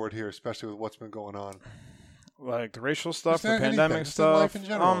 moving forward here, especially with what's been going on? like the racial stuff, Just the anything, pandemic just in life stuff. in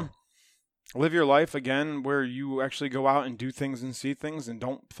general. Live your life again where you actually go out and do things and see things, and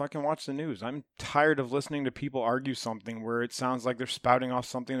don't fucking watch the news. I'm tired of listening to people argue something where it sounds like they're spouting off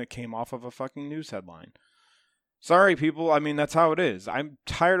something that came off of a fucking news headline. Sorry, people. I mean, that's how it is. I'm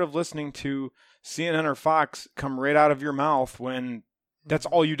tired of listening to CNN or Fox come right out of your mouth when that's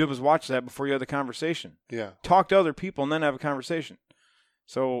all you did was watch that before you had the conversation. Yeah. Talk to other people and then have a conversation.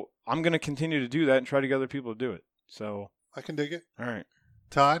 So I'm going to continue to do that and try to get other people to do it. So I can dig it. all right.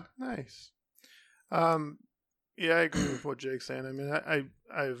 Todd? Nice. Yeah, I agree with what Jake's saying. I mean,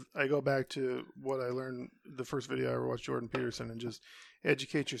 I go back to what I learned the first video I ever watched, Jordan Peterson, and just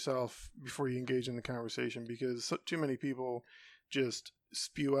educate yourself before you engage in the conversation, because too many people just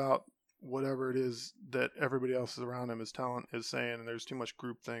spew out whatever it is that everybody else around them is saying, and there's too much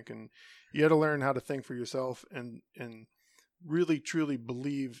groupthink, and you got to learn how to think for yourself and really truly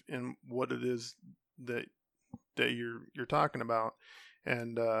believe in what it is that you're talking about.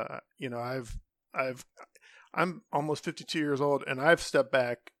 And I'm almost 52 years old, and I've stepped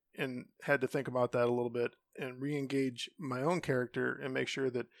back and had to think about that a little bit and re-engage my own character and make sure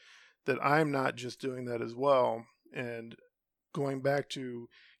that I'm not just doing that as well. And going back to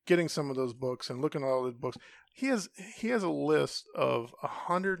getting some of those books and looking at all the books, he has a list of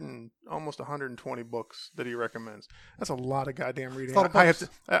almost 120 books that he recommends. That's a lot of goddamn reading. I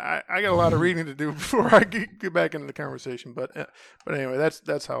got a lot of reading to do before I get back into the conversation. But anyway,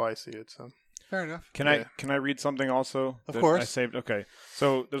 that's how I see it. So. Fair enough. Can I read something also? Of course. I saved. Okay.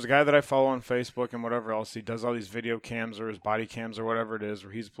 So there's a guy that I follow on Facebook and whatever else. He does all these video cams or his body cams or whatever it is,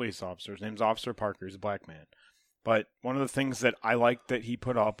 where he's a police officer. His name's Officer Parker. He's a black man. But one of the things that I liked that he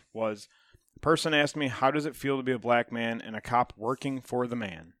put up was a person asked me, how does it feel to be a black man and a cop working for the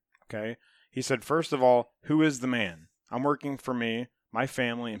man? Okay. He said, first of all, who is the man? I'm working for me, my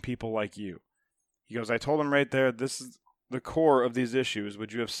family, and people like you. He goes, I told him right there, this is the core of these issues.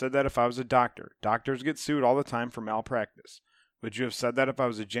 Would you have said that if I was a doctor? Doctors get sued all the time for malpractice. Would you have said that if I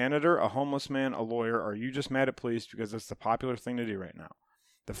was a janitor, a homeless man, a lawyer, or are you just mad at police because it's the popular thing to do right now?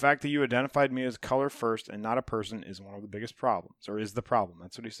 The fact that you identified me as color first and not a person is one of the biggest problems, or is the problem.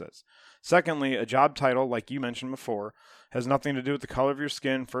 That's what he says. Secondly, a job title, like you mentioned before, has nothing to do with the color of your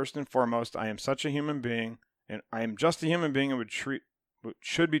skin. First and foremost, I am such a human being, and I am just a human being and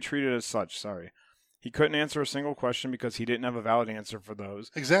should be treated as such. Sorry. He couldn't answer a single question because he didn't have a valid answer for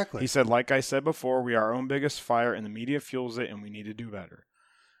those. Exactly. He said, like I said before, we are our own biggest fire, and the media fuels it, and we need to do better.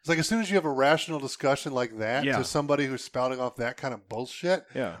 It's like as soon as you have a rational discussion like that Yeah. to somebody who's spouting off that kind of bullshit,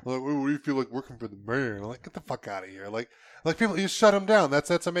 Yeah. like, what do you feel like working for the man? I'm like, get the fuck out of here. Like people, you shut him down. That's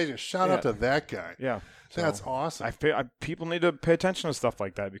amazing. Shout out to that guy. Yeah. That's awesome. People need to pay attention to stuff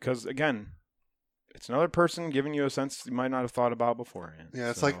like that because, again, it's another person giving you a sense you might not have thought about beforehand. Yeah,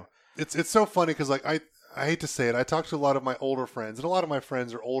 it's like it's so funny because like I hate to say it, I talk to a lot of my older friends, and a lot of my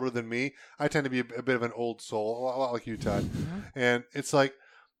friends are older than me. I tend to be a bit of an old soul, a lot like you, Todd. And it's like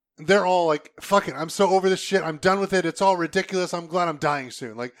they're all like, "Fuck it, I'm so over this shit. I'm done with it. It's all ridiculous. I'm glad I'm dying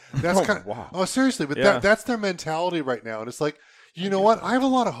soon." Like that's kind of wow. Oh, seriously, but Yeah. that's their mentality right now. And it's like, you know what? I have a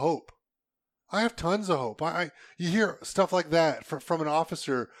lot of hope. I have tons of hope. You hear stuff like that from an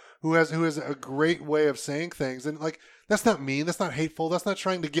officer who has a great way of saying things, and like that's not mean, that's not hateful, that's not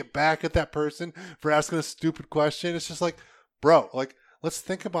trying to get back at that person for asking a stupid question. It's just like, bro, like let's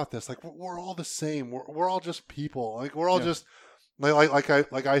think about this. Like we're all the same. We're all just people. Like we're all just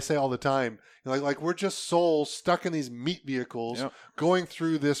like I say all the time. Like we're just souls stuck in these meat vehicles going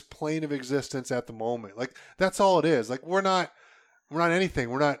through this plane of existence at the moment. Like that's all it is. Like we're not anything.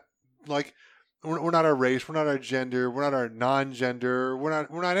 We're not like. We're not our race. We're not our gender. We're not our non-gender. We're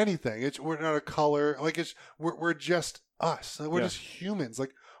not anything. We're not a color. Like we're just us. We're just humans. Like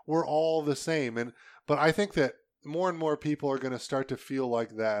we're all the same. But I think that more and more people are going to start to feel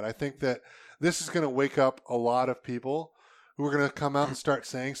like that. I think that this is going to wake up a lot of people who are going to come out and start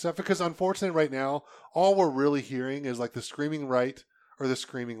saying stuff, because unfortunately right now all we're really hearing is like the screaming right or the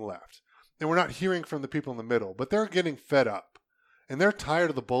screaming left, and we're not hearing from the people in the middle. But they're getting fed up and they're tired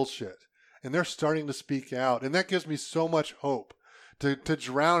of the bullshit. And they're starting to speak out. And that gives me so much hope to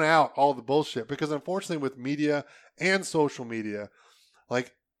drown out all the bullshit. Because unfortunately with media and social media,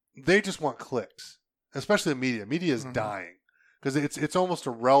 like they just want clicks. Especially the media. Media is dying. Because it's almost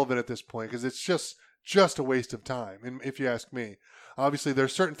irrelevant at this point. Because it's just a waste of time. And if you ask me. Obviously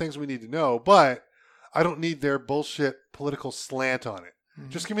there's certain things we need to know. But I don't need their bullshit political slant on it.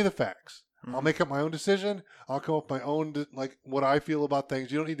 Just give me the facts. I'll make up my own decision. I'll come up with my own, like, what I feel about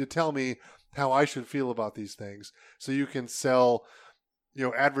things. You don't need to tell me how I should feel about these things so you can sell,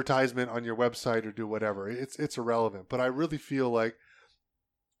 advertisement on your website or do whatever. It's irrelevant. But I really feel like,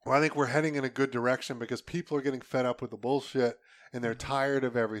 I think we're heading in a good direction because people are getting fed up with the bullshit and they're tired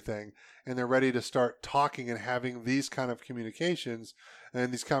of everything and they're ready to start talking and having these kind of communications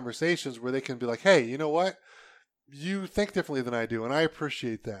and these conversations where they can be like, hey, you know what? You think differently than I do, and I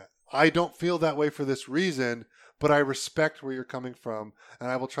appreciate that. I don't feel that way for this reason, but I respect where you're coming from,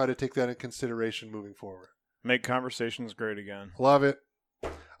 and I will try to take that in consideration moving forward. Make conversations great again. Love it.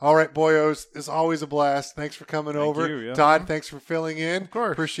 All right, boyos, it's always a blast. Thanks for coming over. You, yeah. Todd, thanks for filling in. Of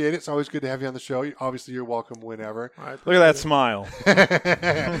course. Appreciate it. It's always good to have you on the show. Obviously, you're welcome whenever. Look at that smile.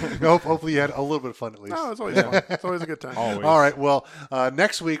 Hopefully, you had a little bit of fun at least. No, it's always fun. It's always a good time. Always. All right. Well,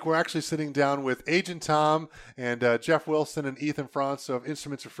 next week, we're actually sitting down with Agent Tom and Jeff Wilson and Ethan Franz of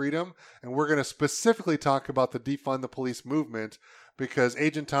Instruments of Freedom. And we're going to specifically talk about the Defund the Police movement because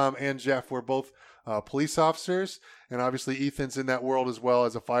Agent Tom and Jeff were both police officers. And obviously Ethan's in that world as well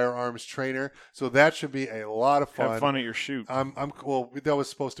as a firearms trainer. So that should be a lot of fun. Have fun at your shoot. Well, that was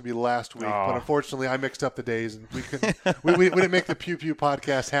supposed to be last week, Oh. but unfortunately I mixed up the days and we couldn't, we didn't make the Pew Pew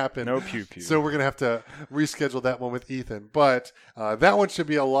podcast happen. No pew pew. So we're going to have to reschedule that one with Ethan. But that one should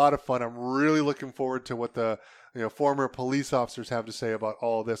be a lot of fun. I'm really looking forward to what the former police officers have to say about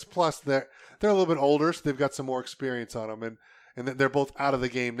all of this. Plus, they're a little bit older, so they've got some more experience on them. And they're both out of the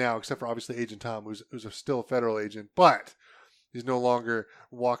game now, except for obviously Agent Tom, who's still a federal agent. But he's no longer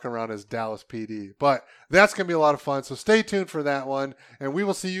walking around as Dallas PD. But that's going to be a lot of fun. So stay tuned for that one. And we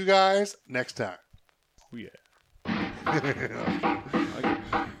will see you guys next time. Oh, yeah.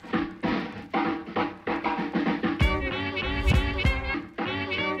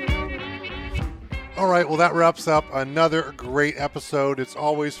 All right, well, that wraps up another great episode. It's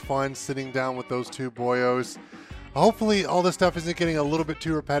always fun sitting down with those two boyos. Hopefully, all this stuff isn't getting a little bit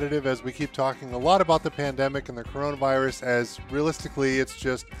too repetitive as we keep talking a lot about the pandemic and the coronavirus, as realistically, it's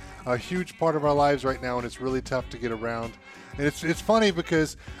just a huge part of our lives right now, and it's really tough to get around. And it's funny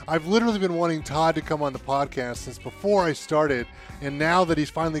because I've literally been wanting Todd to come on the podcast since before I started, and now that he's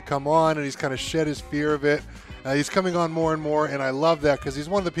finally come on and he's kind of shed his fear of it, he's coming on more and more, and I love that because he's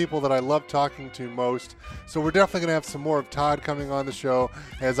one of the people that I love talking to most. So we're definitely going to have some more of Todd coming on the show,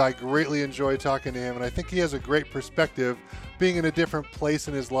 as I greatly enjoy talking to him, and I think he has a great perspective being in a different place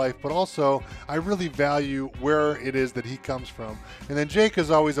in his life, but also I really value where it is that he comes from. And then Jake is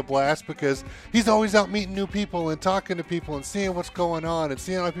always a blast because he's always out meeting new people and talking to people and seeing what's going on and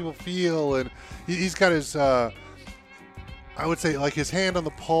seeing how people feel, and he's got his I would say like his hand on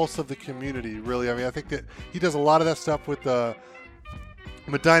the pulse of the community, really. I mean, I think that he does a lot of that stuff with the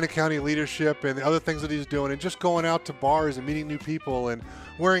Medina County leadership and the other things that he's doing, and just going out to bars and meeting new people and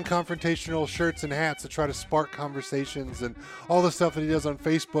wearing confrontational shirts and hats to try to spark conversations, and all the stuff that he does on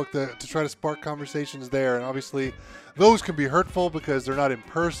Facebook to try to spark conversations there. And obviously those can be hurtful because they're not in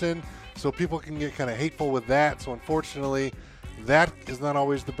person, so people can get kind of hateful with that. So unfortunately, that is not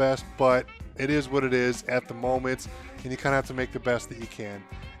always the best, but it is what it is at the moment, and you kind of have to make the best that you can.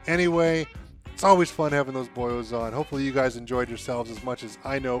 Anyway, it's always fun having those boyos on. Hopefully you guys enjoyed yourselves as much as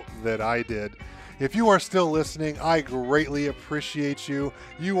I know that I did. If you are still listening, I greatly appreciate you.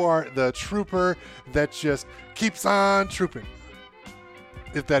 You are the trooper that just keeps on trooping,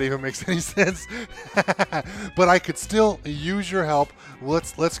 if that even makes any sense. But I could still use your help.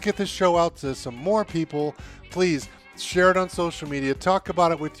 Let's get this show out to some more people. Please share it on social media. Talk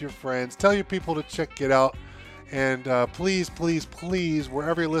about it with your friends. Tell your people to check it out. And please, please, please,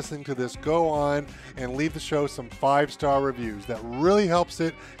 wherever you're listening to this, go on and leave the show some 5-star reviews. That really helps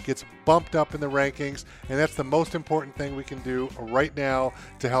it, gets bumped up in the rankings, and that's the most important thing we can do right now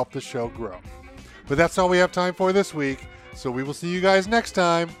to help the show grow. But that's all we have time for this week, so we will see you guys next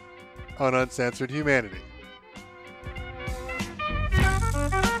time on Uncensored Humanity.